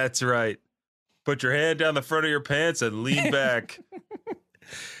 That's right. Put your hand down the front of your pants and lean back.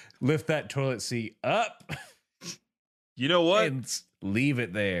 Lift that toilet seat up. You know what? And leave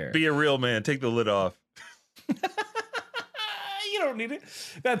it there. Be a real man. Take the lid off. You don't need it.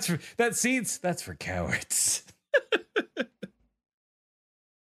 That's for cowards.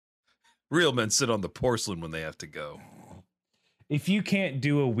 Real men sit on the porcelain when they have to go. If you can't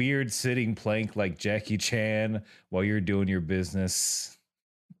do a weird sitting plank like Jackie Chan while you're doing your business,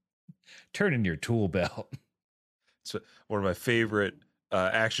 turn in your tool belt. It's one of my favorite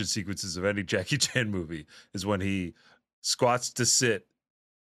action sequences of any Jackie Chan movie is when he squats to sit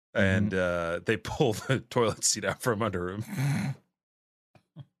and they pull the toilet seat out from under him.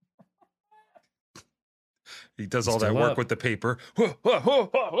 He does all that work with the paper.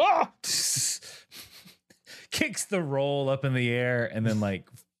 Kicks the roll up in the air and then like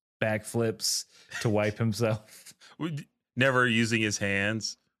backflips to wipe himself. Never using his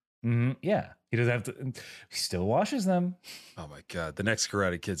hands. Yeah, he doesn't have to. He still washes them. Oh my God. The next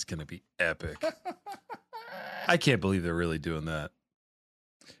Karate Kid's going to be epic. I can't believe they're really doing that.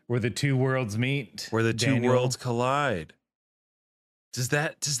 Where the two worlds meet. Where the two worlds collide. Does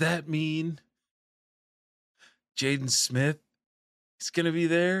that mean Jaden Smith is going to be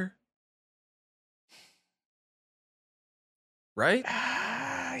there? Right?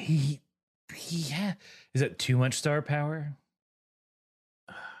 He is that too much star power?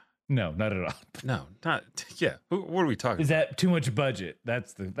 No, not at all. No, not yeah. What are we talking Is about? that too much budget?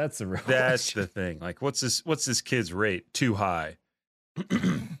 That's the real That's question. the thing. Like, what's this kid's rate? Too high.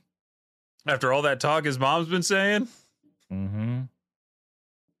 After all that talk his mom's been saying, Mm-hmm.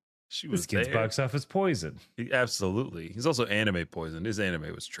 she was This kid's there. box office poison. Absolutely. He's also anime poisoned. His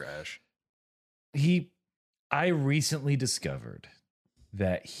anime was trash. I recently discovered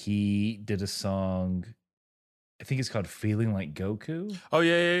that he did a song, I think it's called Feeling Like Goku. Oh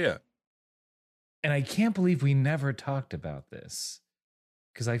yeah. And I can't believe we never talked about this.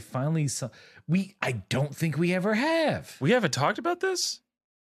 Because I finally saw I don't think we ever have. We haven't talked about this?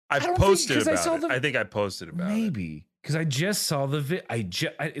 I I've don't think- posted 'cause I about saw it. the- I think I posted about it. Maybe. Because I just saw the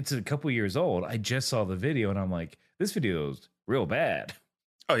it's a couple years old. I just saw the video and I'm like, this video is real bad.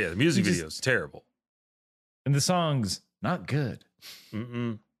 Oh yeah, the music You video is terrible. And the song's not good.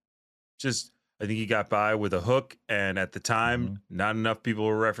 Just, I think he got by with a hook, and at the time, Mm-hmm. not enough people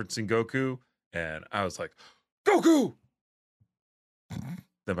were referencing Goku, and I was like, Goku.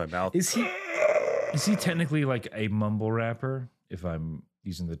 Then my mouth. Is he technically like a mumble rapper, if I'm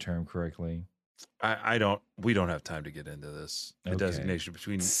using the term correctly? We don't have time to get into this. The Okay. designation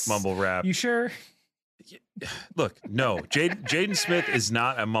between mumble rap. You sure? Look, no, Jaden Smith is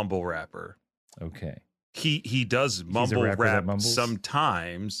not a mumble rapper. Okay. He does mumble rapper that rap mumbles?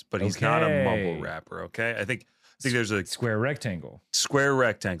 sometimes, but he's not a mumble Okay. rapper. Okay, I think there's a Square rectangle. square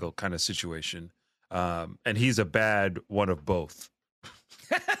rectangle kind of situation, and he's a bad one of both.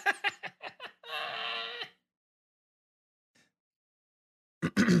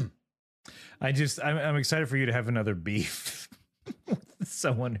 I'm excited for you to have another beef with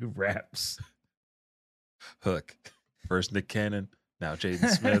someone who raps. Hook, first Nick Cannon, now Jaden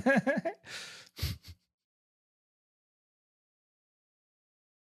Smith.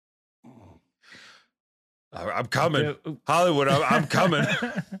 I'm coming, Hollywood. I'm coming.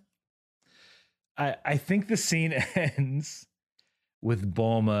 I think the scene ends with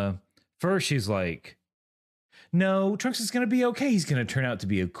Bulma. First, she's like, no, Trunks is going to be okay. He's going to turn out to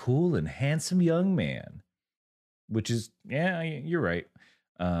be a cool and handsome young man. Which is, yeah, you're right.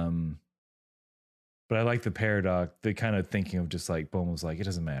 But I like the paradox, the kind of thinking of just like, Bulma's like, it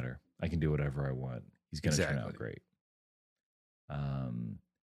doesn't matter. I can do whatever I want. He's going to turn out great.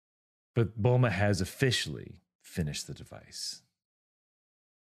 But Bulma has officially finished the device.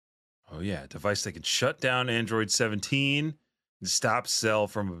 Oh yeah, device that can shut down Android 17 and stop Cell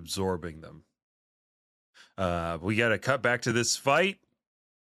from absorbing them. We got to cut back to this fight.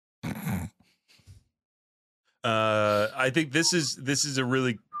 I think this is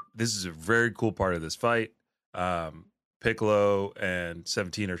a very cool part of this fight. Piccolo and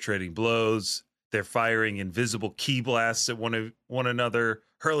 17 are trading blows. They're firing invisible key blasts at one another,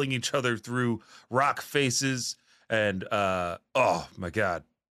 hurling each other through rock faces, and oh my god,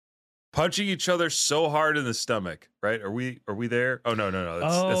 punching each other so hard in the stomach. Right? Are we there? Oh no,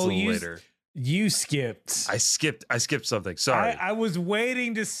 that's a little later. You skipped. I skipped something. Sorry. I was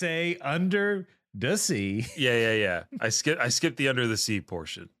waiting to say under the sea. Yeah. I skipped the under the sea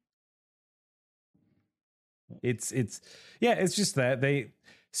portion. It's just that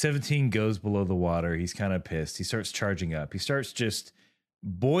 17 goes below the water. He's kind of pissed. He starts charging up. He starts just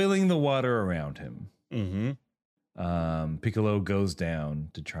boiling the water around him. Mm-hmm. Piccolo goes down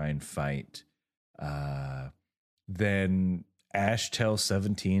to try and fight. Then Ash tells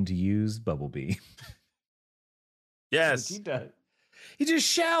 17 to use Bumblebee. Yes. He does. He just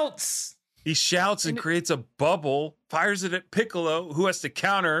shouts. He shouts and creates a bubble, fires it at Piccolo, who has to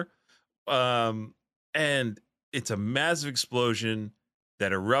counter. And it's a massive explosion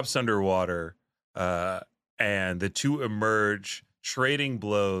that erupts underwater. And the two emerge, trading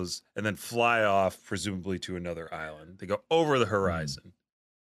blows, and then fly off, presumably to another island. They go over the horizon.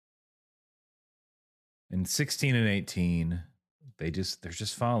 And 16 and 18, they're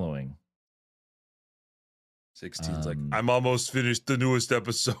just following. 16's like, I'm almost finished the newest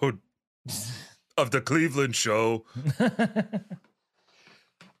episode of the Cleveland Show.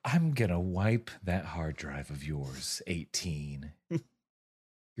 I'm gonna wipe that hard drive of yours, 18.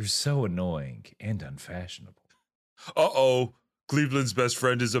 You're so annoying and unfashionable. Uh-oh. Cleveland's best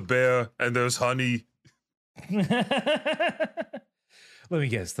friend is a bear, and there's honey. Let me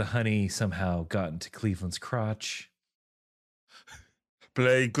guess, the honey somehow got into Cleveland's crotch.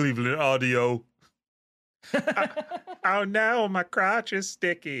 Play Cleveland audio. Oh no, my crotch is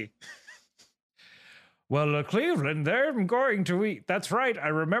sticky. Well, Cleveland, they're going to eat. That's right. I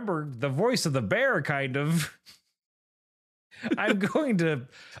remember the voice of the bear, kind of. I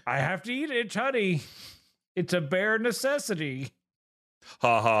have to eat it, honey. It's a bare necessity.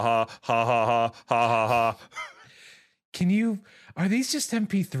 Ha ha ha ha ha ha ha ha ha. Are these just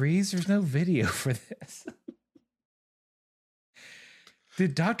MP3s? There's no video for this.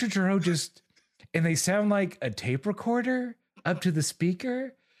 Did Dr. Gero and they sound like a tape recorder up to the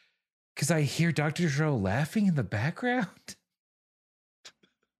speaker? Because I hear Dr. Gero laughing in the background.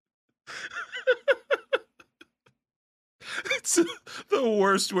 It's the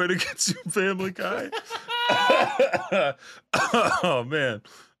worst way to consume Family Guy. Oh man.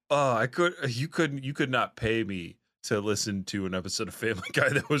 You could not pay me to listen to an episode of Family Guy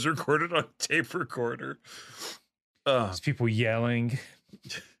that was recorded on a tape recorder. There's people yelling.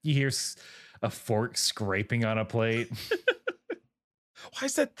 You hear a fork scraping on a plate. Why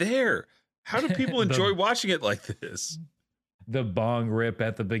is that there? How do people enjoy watching it like this? The bong rip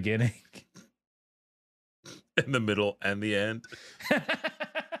at the beginning. In the middle and the end. You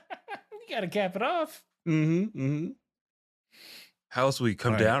gotta cap it off. How else will you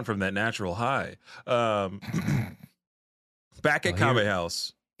come down from that natural high? Back at Kame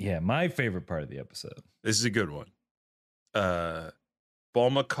House. Yeah, my favorite part of the episode. This is a good one.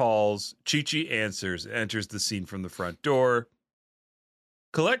 Bulma calls, Chi-Chi answers, enters the scene from the front door.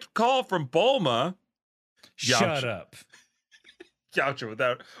 Collect call from Bulma. Shut up. Yamcha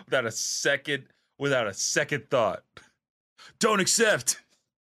without a second thought. Don't accept.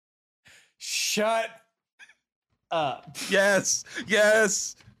 Shut up. Yes.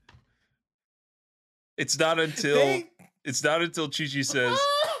 It's not until Chi-Chi says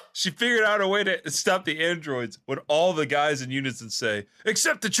she figured out a way to stop the androids when all the guys in unison say,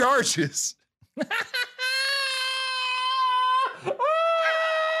 accept the charges. No!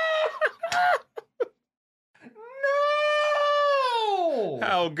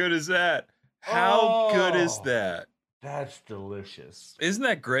 How good is that? How good is that? That's delicious. Isn't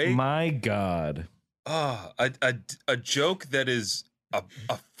that great? My God. A joke that is a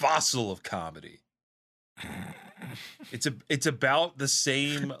fossil of comedy. It's about the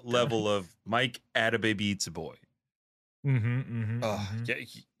same level of Mike Attababy Eats a Boy.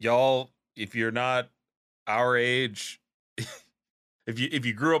 Y'all, if you're not our age, if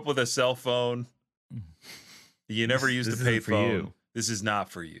you grew up with a cell phone, you never used a payphone. This is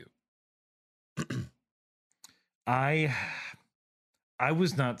not for you. I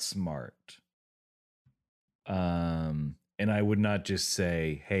was not smart. And I would not just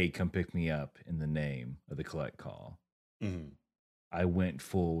say, hey, come pick me up in the name of the collect call. I went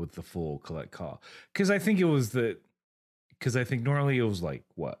with the full collect call. Because I think normally it was like,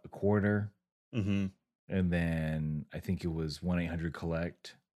 what, a quarter? And then I think it was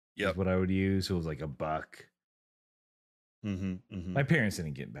 1-800-COLLECT. Is what I would use. So it was like $1. My parents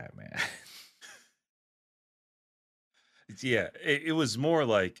didn't get that mad. Yeah, it was more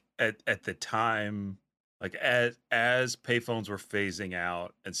like at the time, like as payphones were phasing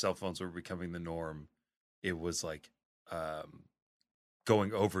out and cell phones were becoming the norm, it was like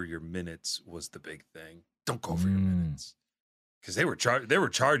going over your minutes was the big thing. Don't go over your minutes, because they were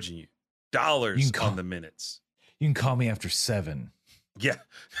charging you dollars on the minutes. You can call me after 7. Yeah.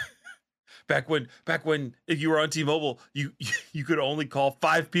 Back when if you were on T-Mobile, you could only call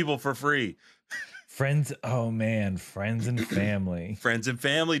 5 people for free. Friends and family. Friends and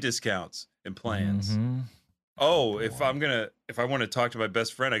family discounts and plans. Oh, if I want to talk to my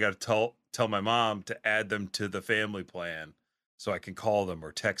best friend, I got to tell my mom to add them to the family plan so I can call them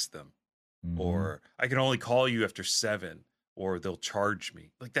or text them. Or I can only call you after 7 or they'll charge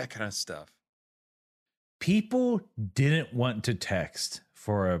me. Like that kind of stuff. People didn't want to text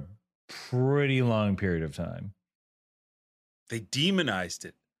for a pretty long period of time. They demonized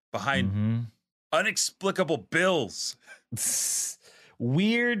it behind inexplicable bills.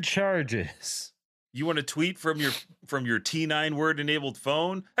 Weird charges. You want to tweet from your T9 word enabled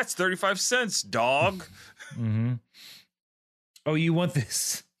phone? That's 35 cents, dog. Oh, you want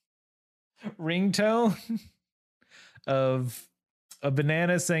this ringtone of a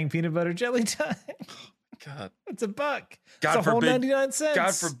banana saying peanut butter jelly time? God, it's $1. God it's a forbid, whole 99 cents.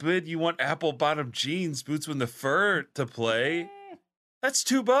 God forbid you want apple bottom jeans, boots with the fur to play. That's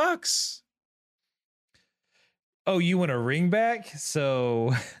 $2. Oh, you want a ring back?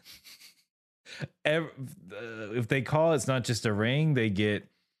 So if they call, it's not just a ring. They get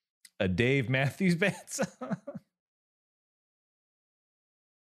a Dave Matthews Band song.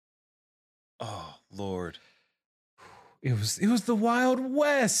 Oh, Lord. It was the Wild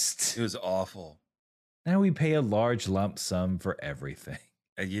West. It was awful. Now we pay a large lump sum for everything.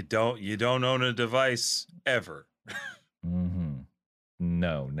 And you don't own a device ever.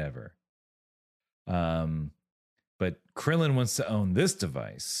 No, never. But Krillin wants to own this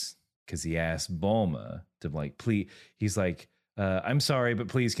device because he asked Bulma to please. He's like, I'm sorry, but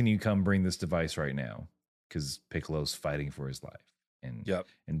please, can you come bring this device right now? Because Piccolo's fighting for his life. And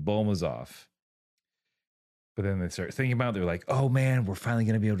Bulma's off. But then they start thinking about it. They're like, oh man, we're finally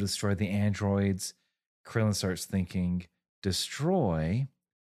going to be able to destroy the androids. Krillin starts thinking, destroy.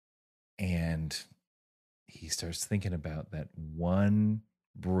 And he starts thinking about that one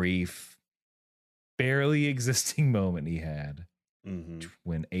brief, barely existing moment he had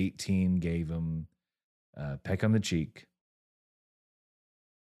when 18 gave him a peck on the cheek.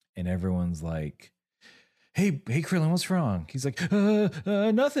 And everyone's like, hey, Krillin, what's wrong? He's like,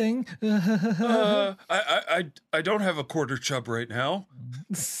 nothing. I don't have a quarter chub right now.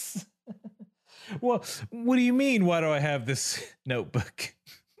 Well, what do you mean? Why do I have this notebook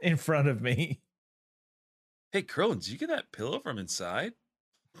in front of me? Hey, Krillin, did you get that pillow from inside?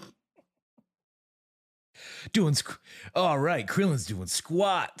 All right, Krillin's doing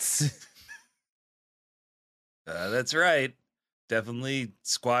squats. That's right. Definitely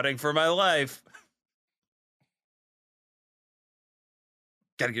squatting for my life.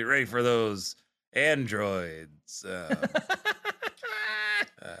 Gotta get ready for those androids.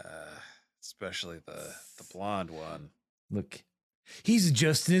 Especially the blonde one. Look, he's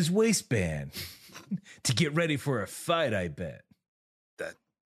adjusting his waistband to get ready for a fight, I bet.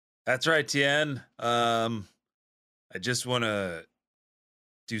 That's right, Tien. I just want to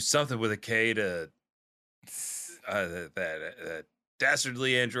do something with a K to that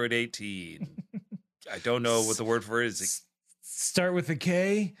dastardly Android 18. I don't know what the word for it is. Start with a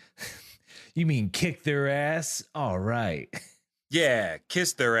K? You mean kick their ass? All right. Yeah,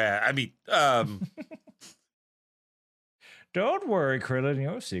 kiss their ass. I mean, Don't worry, Krillin,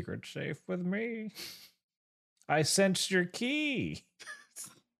 your secret's safe with me. I sensed your key.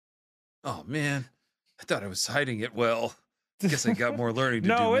 Oh man, I thought I was hiding it well. Guess I got more learning to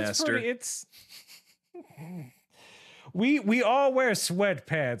do, Master. It's we all wear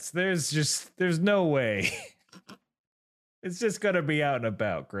sweatpants. There's no way. It's just gonna be out and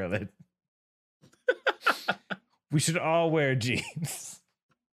about, Krillin. We should all wear jeans.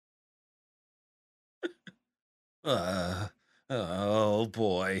 Oh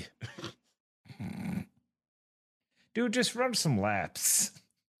boy. Dude, just run some laps.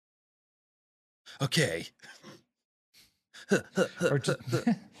 Okay. Or just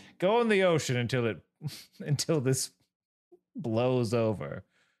go in the ocean until this blows over.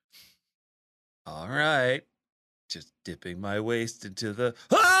 All right. Just dipping my waist into the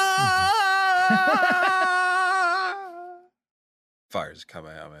fire's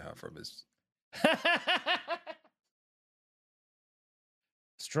coming out from his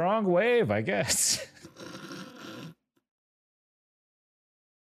strong wave, I guess.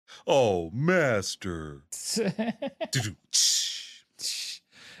 Oh, Master.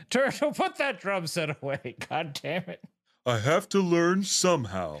 Turtle, put that drum set away. God damn it. I have to learn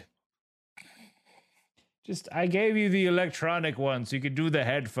somehow. I gave you the electronic one so you could do the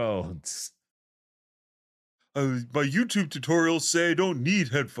headphones. My YouTube tutorials say I don't need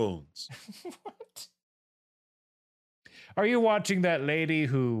headphones. What? Are you watching that lady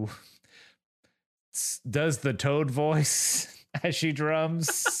who does the Toad voice as she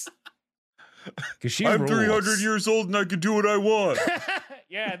drums? Because I'm 300 years old and I can do what I want.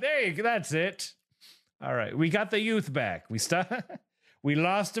 Yeah, there you go. That's it. All right, we got the youth back. We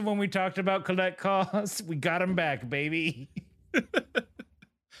lost him when we talked about collect costs. We got him back, baby.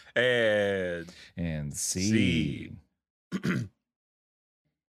 And see.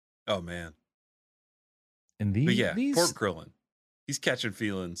 Oh man. And but yeah, poor Krillin. He's catching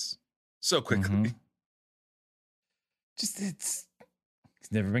feelings so quickly. He's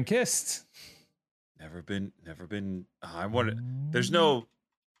never been kissed. Never been. I wanted. There's no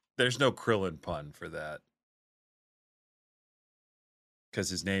Krillin pun for that. Because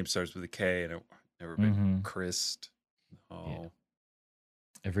his name starts with a K and it never been Christ. Oh. Yeah.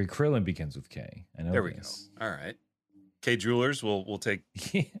 Every Krillin begins with K. I know. There we go. All right. K Jewelers, we'll take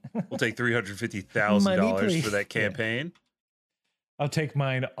 $350,000 for that campaign. I'll take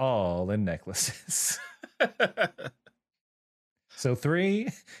mine all in necklaces. So 3?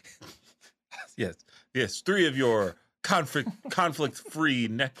 Yes, 3 of your conflict-free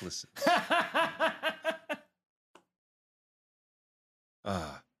necklaces.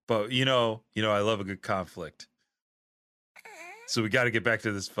 But you know, I love a good conflict. So we got to get back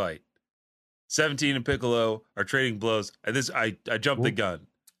to this fight. 17 and Piccolo are trading blows, and I jumped the gun.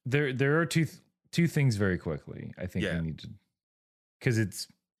 There are two things very quickly. I think we need to, because it's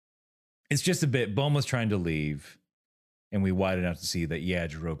just a bit. Bulma's trying to leave, and we widen out to see that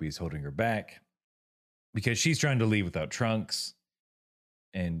Yajirobe is holding her back because she's trying to leave without Trunks,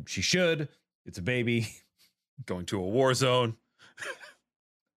 and she should. It's a baby going to a war zone.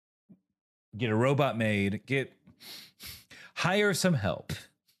 Get a robot made. Hire some help.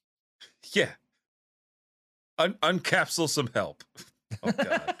 Yeah. Uncapsule some help. Oh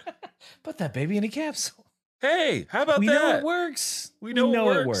God. Put that baby in a capsule. Hey, how about We that? know it works. We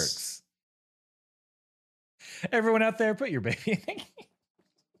know it works. Everyone out there, put your baby in a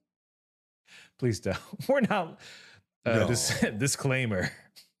Please don't. We're not. No. Disclaimer.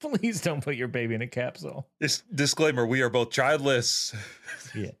 Please don't put your baby in a capsule. Disclaimer, we are both childless.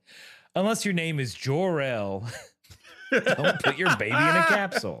 Yeah. Unless your name is Jor-El. Don't put your baby in a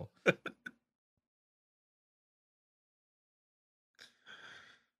capsule.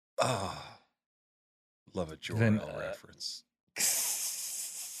 Oh, love a Jor-El reference.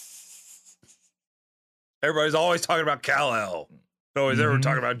 Everybody's always talking about Kal-El. Nobody's ever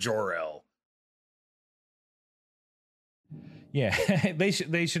talking about Jor-El. Yeah, they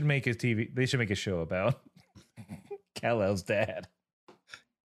should make a TV. They should make a show about Kal-El's dad.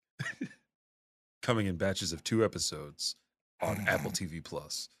 Coming in batches of 2 episodes on Apple TV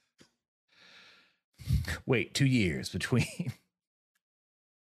Plus. Wait, 2 years between.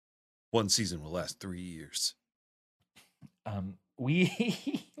 1 season will last 3 years.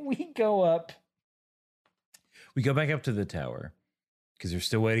 We go up. We go back up to the tower because they're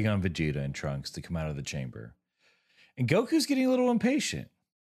still waiting on Vegeta and Trunks to come out of the chamber. And Goku's getting a little impatient.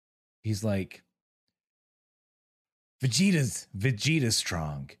 He's like, Vegeta's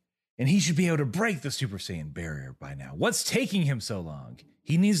strong, and he should be able to break the Super Saiyan barrier by now. What's taking him so long?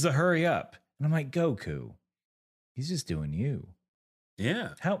 He needs to hurry up. And I'm like, Goku, he's just doing you. Yeah.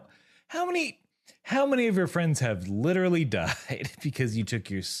 How many of your friends have literally died because you took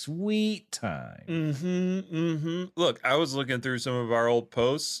your sweet time? Look, I was looking through some of our old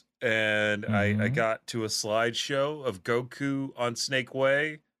posts, and I got to a slideshow of Goku on Snake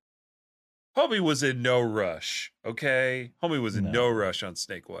Way. Homie was in no rush, okay? Homie was in no rush on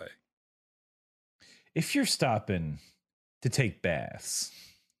Snake Way. If you're stopping to take baths.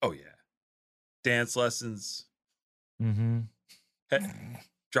 Oh, yeah. Dance lessons. Mm-hmm.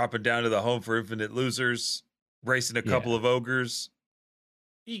 Dropping down to the Home for Infinite Losers, racing a couple of ogres.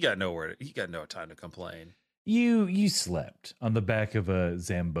 You got no time to complain. You slept on the back of a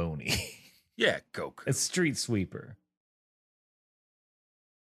Zamboni. Yeah, Goku. A street sweeper.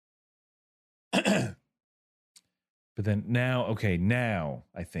 But then now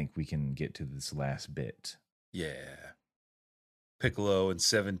I think we can get to this last bit. Yeah. Piccolo and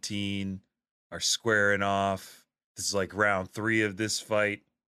 17 are squaring off. This is like round 3 of this fight.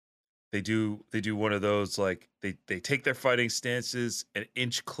 They do one of those, like they take their fighting stances an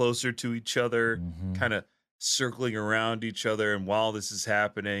inch closer to each other, kind of circling around each other. And while this is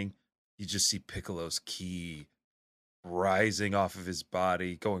happening, you just see Piccolo's ki rising off of his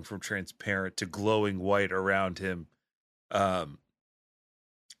body, going from transparent to glowing white around him. But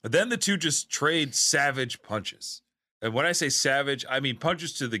then the two just trade savage punches. And when I say savage, I mean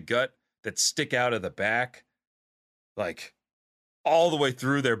punches to the gut that stick out of the back, like all the way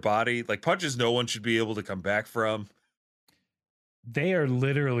through their body, like punches no one should be able to come back from. They are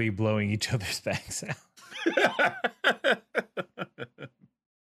literally blowing each other's backs out.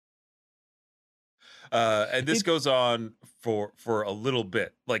 And this goes on for a little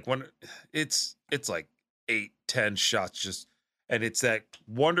bit. Like when it's like 8-10 shots just, and it's that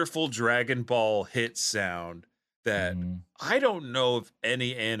wonderful Dragon Ball hit sound that I don't know if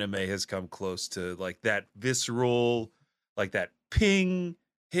any anime has come close to, like that visceral, like that ping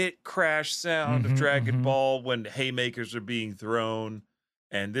hit crash sound of Dragon Ball when haymakers are being thrown.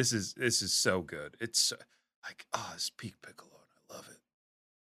 And this is so good. It's like, it's peak Piccolo. I love it.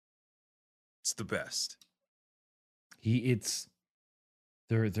 It's the best.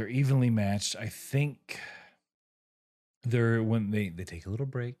 They're evenly matched. I think when they take a little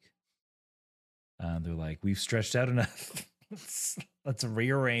break. They're like, we've stretched out enough. let's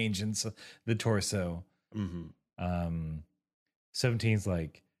rearrange the torso. 17's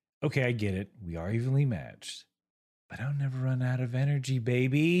like, okay, I get it. We are evenly matched, but I'll never run out of energy,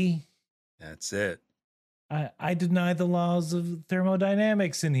 baby. That's it. I deny the laws of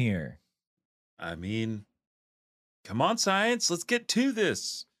thermodynamics in here. I mean, come on, science. Let's get to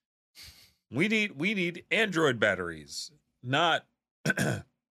this. We need Android batteries, not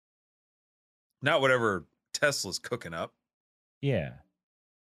whatever Tesla's cooking up. Yeah.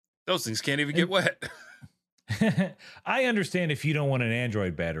 Those things can't even get wet. I understand if you don't want an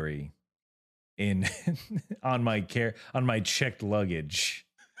Android battery in on my checked luggage.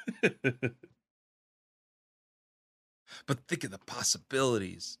 But think of the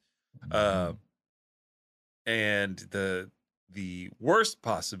possibilities. And the worst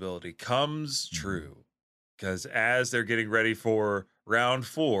possibility comes true, because as they're getting ready for round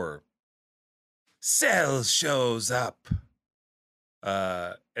 4, Cell shows up.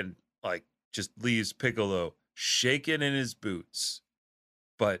 And like just leaves Piccolo shaking in his boots.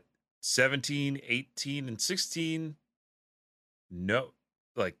 But 17, 18, and 16,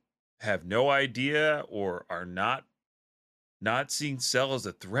 have no idea or are not seeing Cell as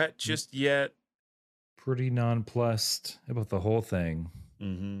a threat just yet. Pretty nonplussed about the whole thing.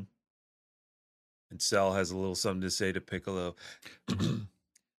 Mm-hmm. And Cell has a little something to say to Piccolo.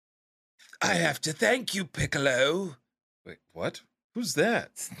 I have to thank you, Piccolo. Wait, what? Who's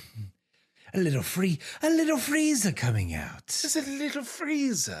that? A little Frieza coming out. Is it a little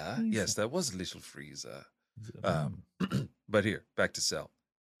Frieza? Yes, that was a little Frieza. But here, back to Cell.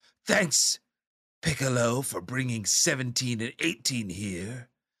 Thanks, Piccolo, for bringing 17 and 18 here.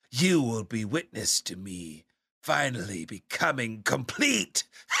 You will be witness to me finally becoming complete.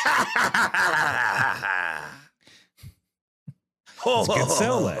 That's a good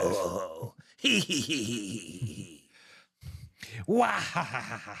Cell laugh. Wow.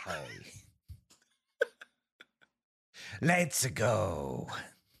 Let's go.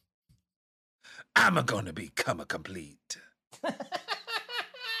 I'm gonna become a complete.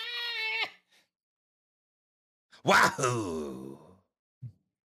 Wahoo!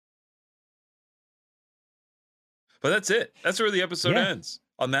 But that's it. That's where the episode ends.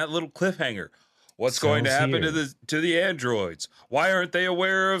 On that little cliffhanger. What's going to happen to the androids? Why aren't they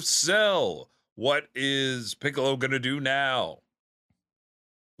aware of Cell? What is Piccolo gonna do now?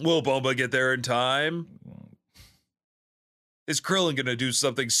 Will Bulma get there in time? Is Krillin gonna do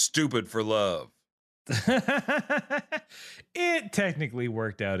something stupid for love? It technically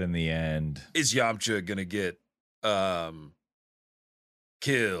worked out in the end. Is Yamcha gonna get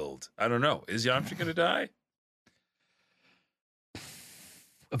killed? I don't know. Is Yamcha gonna die?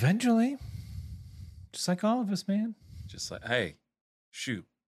 Eventually. Just like all of us, man. Just like, hey, shoot.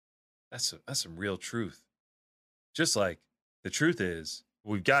 That's some real truth. Just like the truth is,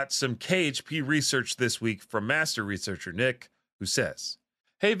 we've got some KHP research this week from master researcher Nick, who says,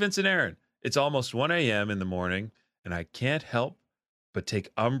 hey, Vincent Aaron, it's almost 1 a.m. in the morning, and I can't help but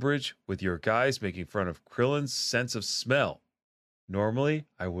take umbrage with your guys making fun of Krillin's sense of smell. Normally,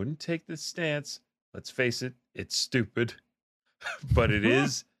 I wouldn't take this stance. Let's face it, it's stupid. But it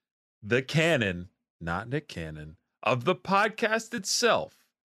is the canon, not Nick Cannon, of the podcast itself.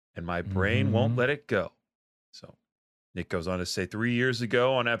 And my brain won't let it go. So Nick goes on to say 3 years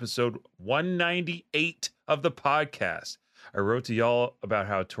ago on episode 198 of the podcast, I wrote to y'all about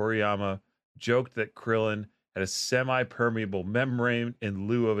how Toriyama joked that Krillin had a semi-permeable membrane in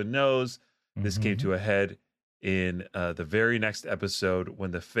lieu of a nose. This came to a head in the very next episode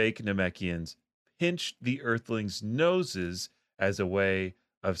when the fake Namekians pinched the Earthlings' noses as a way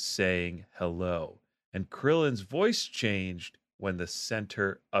of saying hello. And Krillin's voice changed when the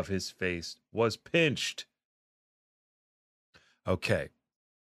center of his face was pinched. Okay.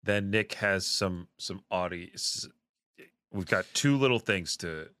 Then Nick has some audio. We've got two little things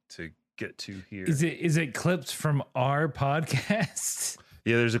to get to here. Is it clips from our podcast?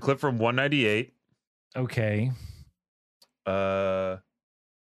 Yeah, there's a clip from 198. Okay.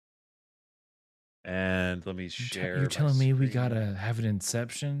 And let me share. You're telling me we gotta have an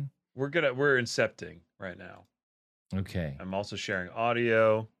inception? We're incepting right now. Okay. I'm also sharing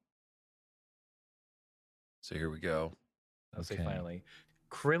audio. So here we go. Okay. Say finally,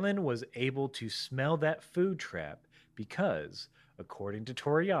 Krillin was able to smell that food trap because, according to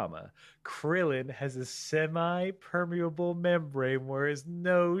Toriyama, Krillin has a semi-permeable membrane where his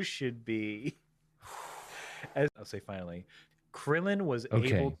nose should be. I'll say finally, Krillin was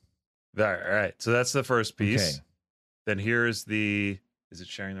able. All right. So that's the first piece. Okay. Then here's the. Is it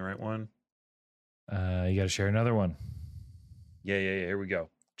sharing the right one? You got to share another one. Yeah. Here we go.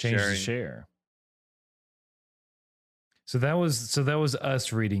 Change the share. So that was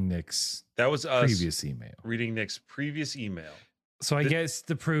us reading Nick's. That was us previous email. Reading Nick's previous email. So I guess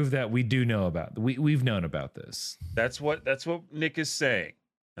to prove that we do know about we've known about this. That's what Nick is saying.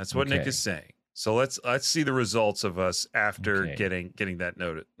 That's what Nick is saying. So let's see the results of us after getting that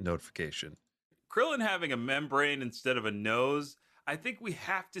notification. Krillin having a membrane instead of a nose. I think we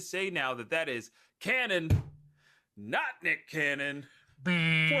have to say now that is canon, not Nick Cannon. Oh,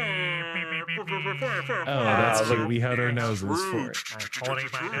 that's cute. We had our noses for it.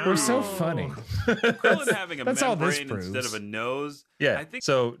 We're so funny. Krillin having a that's membrane instead of a nose. Yeah. I think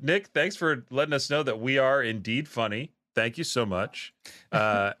so. Nick, thanks for letting us know that we are indeed funny. Thank you so much.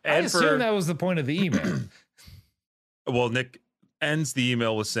 I assume that was the point of the email. Well, Nick ends the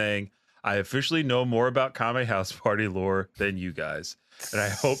email with saying, I officially know more about Kame House Party lore than you guys, and I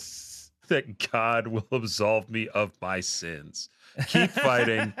hope that God will absolve me of my sins. Keep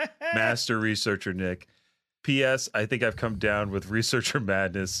fighting, Master Researcher Nick. P.S. I think I've come down with Researcher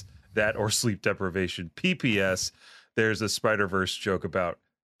Madness, that or sleep deprivation. P.P.S. There's a Spider-Verse joke about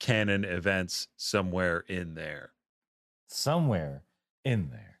canon events somewhere in there. Somewhere in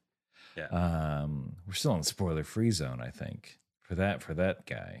there. Yeah. We're still in spoiler-free zone, I think, for that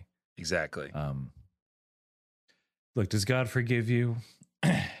guy. Exactly. Look, does God forgive you?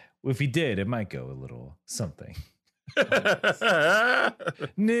 If he did, it might go a little something.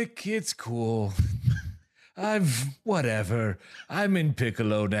 Nick, it's cool. Whatever. I'm in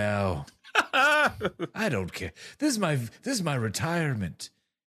Piccolo now. I don't care. This is my retirement.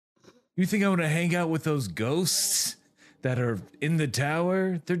 You think I want to hang out with those ghosts that are in the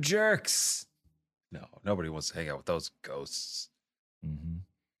tower? They're jerks. No, nobody wants to hang out with those ghosts. Mm-hmm.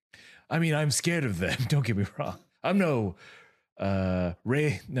 I mean, I'm scared of them. Don't get me wrong. I'm no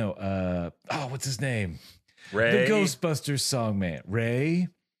Ray. No, what's his name? Ray. The Ghostbusters song man. Ray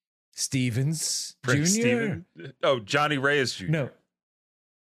Stevens Frank Jr. Steven? Oh, Johnny Reyes Jr. No.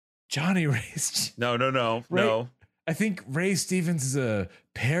 Johnny Reyes. No. Ray, No. I think Ray Stevens is a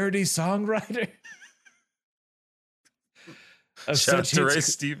parody songwriter. Shout out to Ray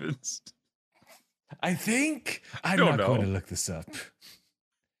Stevens. I think. I'm Don't not know. going to look this up.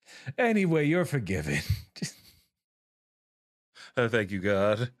 Anyway, you're forgiven. Thank you,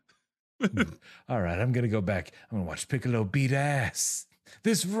 God. All right, I'm going to go back. I'm going to watch Piccolo beat ass.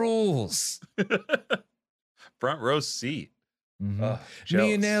 This rules. Front row seat. Mm-hmm. Oh, Me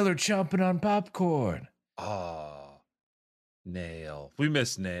jealous. and Nail are chomping on popcorn. Oh, Nail. We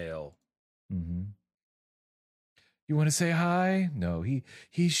miss Nail. Mm-hmm. You want to say hi? No,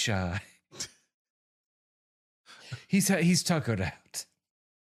 he's shy. he's tuckered out.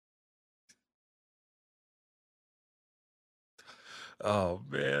 Oh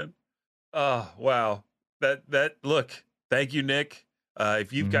man. Oh wow. That look. Thank you, Nick.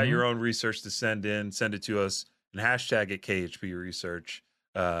 If you've got your own research to send in, send it to us and hashtag it KHP Research.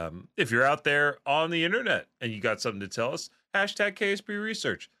 If you're out there on the internet and you got something to tell us, hashtag KHP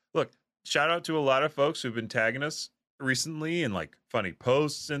Research. Look, shout out to a lot of folks who've been tagging us recently in like funny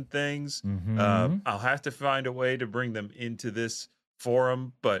posts and things. I'll have to find a way to bring them into this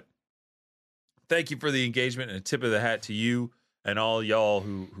forum, but thank you for the engagement, and a tip of the hat to you and all y'all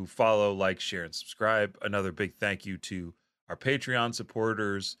who follow, like, share, and subscribe. Another big thank you to our Patreon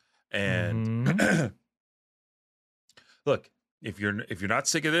supporters. And look, if you're not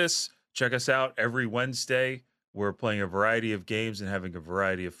sick of this, check us out every Wednesday. We're playing a variety of games and having a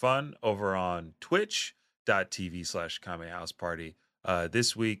variety of fun over on twitch.tv/Kame House Party.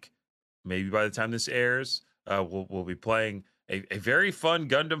 This week, maybe by the time this airs, we'll be playing a very fun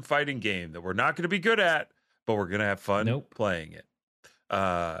Gundam fighting game that we're not going to be good at, but we're gonna have fun playing it.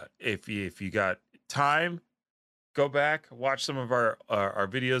 If you got time, go back, watch some of our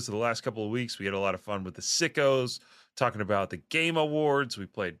videos of the last couple of weeks. We had a lot of fun with the sickos talking about the Game Awards. We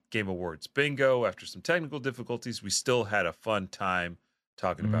played Game Awards bingo. After some technical difficulties, we still had a fun time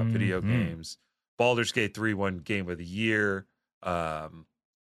talking about video games. Baldur's Gate 3 won Game of the Year.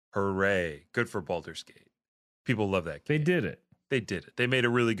 Hooray! Good for Baldur's Gate. People love that game. They did it. They made a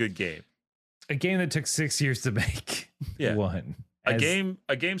really good game. A game that took 6 years to make. Yeah. One. A game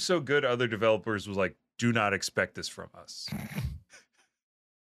so good, other developers was like, do not expect this from us.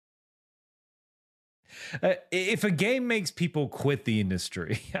 If a game makes people quit the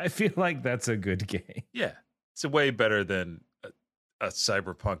industry, I feel like that's a good game. Yeah. It's way better than a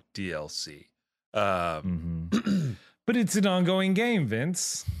Cyberpunk DLC. But it's an ongoing game,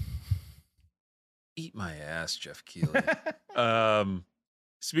 Vince. Eat my ass, Jeff Keighley.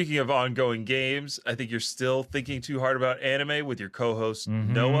 Speaking of ongoing games, I think you're still thinking too hard about anime with your co-host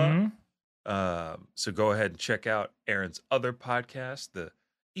Noah. So go ahead and check out Aaron's other podcast, the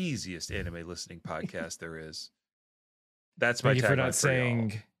easiest anime listening podcast there is. That's my tagline for y'all.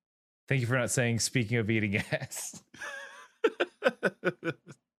 Thank you for not saying speaking of eating ass.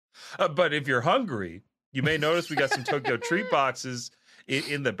 But if you're hungry, you may notice we got some Tokyo treat boxes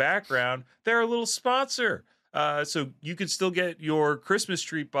in the background. They're a little sponsor. So you can still get your Christmas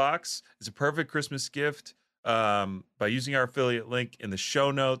treat box. It's a perfect Christmas gift by using our affiliate link in the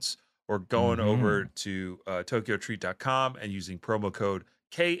show notes or going over to tokyotreat.com and using promo code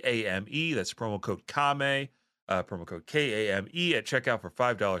KAME. That's promo code KAME, promo code KAME at checkout for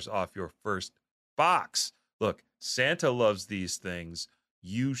 $5 off your first box. Look, Santa loves these things.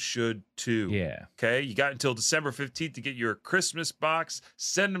 You should too. Yeah. Okay. You got until December 15th to get your Christmas box.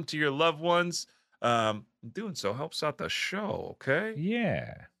 Send them to your loved ones. Doing so helps out the show, okay?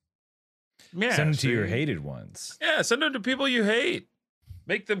 Yeah. Yeah. Send them to your hated ones. Yeah, send them to people you hate.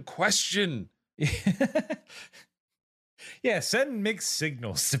 Make them question. Yeah, send mixed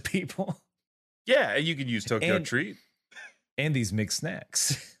signals to people. Yeah, and you can use Tokyo And- Treat. And these mixed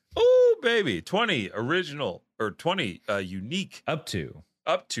snacks. Oh, baby. 20 original or 20 unique, Up to.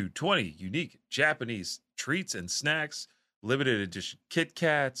 up to 20 unique Japanese treats and snacks, limited edition Kit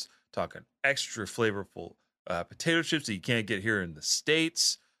Kats, talking extra flavorful potato chips that you can't get here in the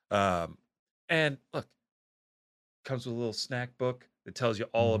States. And look, comes with a little snack book that tells you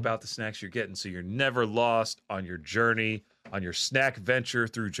all about the snacks you're getting, so you're never lost on your journey, on your snack venture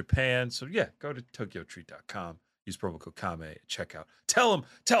through Japan. So yeah, go to tokyotreat.com. Use promo code Kame at checkout. Tell them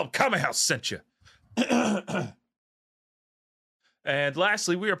Kame House sent you. And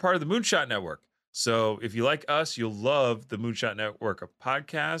lastly, we are part of the Moonshot Network. So if you like us, you'll love the Moonshot Network of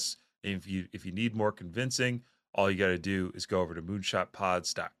podcasts. And if you need more convincing, all you got to do is go over to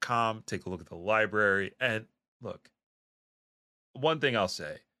moonshotpods.com, take a look at the library, and look. One thing I'll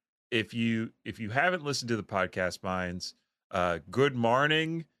say, if you haven't listened to the Podcast Minds, Good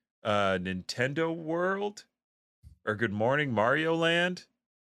Morning Nintendo World, or Good Morning Mario Land,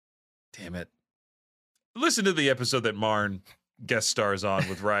 damn it, listen to the episode that Marn guest stars on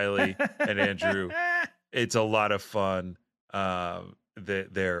with Riley and Andrew. It's a lot of fun.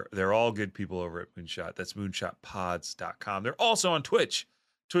 They're all good people over at Moonshot. That's moonshotpods.com. They're also on Twitch,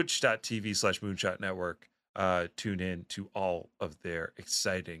 twitch.tv/Moonshot Network. Tune in to all of their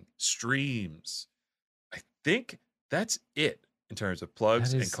exciting streams. I think that's it in terms of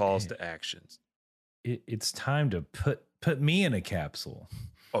plugs and calls to actions. It's time to put me in a capsule.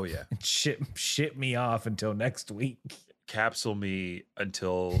 Oh yeah, and ship me off until next week. Capsule me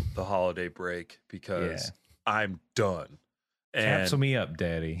until the holiday break because I'm done. And capsule me up,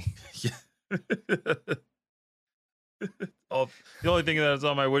 Daddy. Yeah. The only thing that is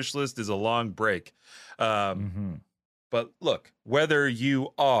on my wish list is a long break. But look, whether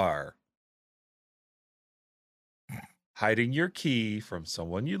you are hiding your key from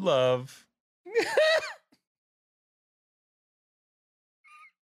someone you love,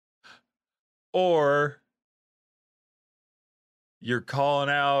 or you're calling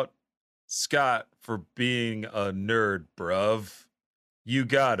out Scott for being a nerd, bruv, you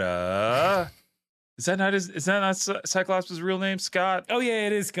gotta. Is that not Cyclops' real name, Scott? Oh yeah,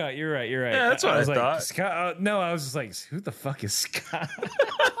 it is Scott. You're right. Yeah, that's what I was thought. Like, Scott. No, I was just like, who the fuck is Scott?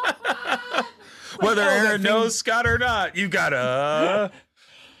 Whether Aaron knows Scott or not, you gotta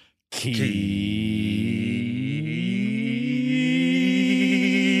keep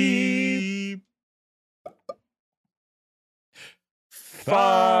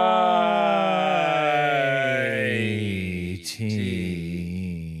fighting.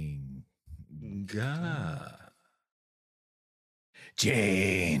 God.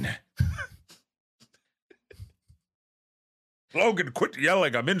 Jane. Logan, quit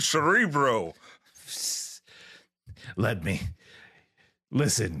yelling. I'm in Cerebro. Let me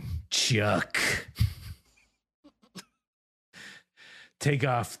listen, Chuck. Take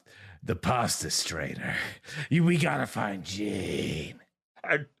off the pasta strainer. We gotta find Jane.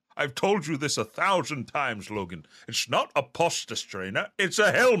 I've told you this 1,000 times, Logan. It's not a pasta strainer. It's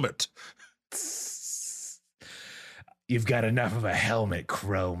a helmet. You've got enough of a helmet,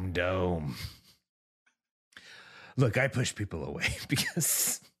 Chrome Dome. Look, I push people away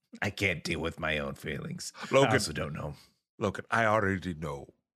because I can't deal with my own feelings. Logan, I also don't know. Logan, I already know.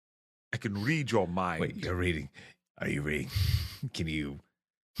 I can read your mind. Wait, you're reading? Are you reading? Can you?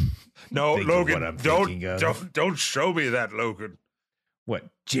 No, think of Logan, what I'm thinking of? don't show me that, Logan. What,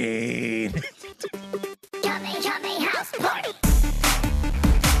 Jane? Yummy, yummy house.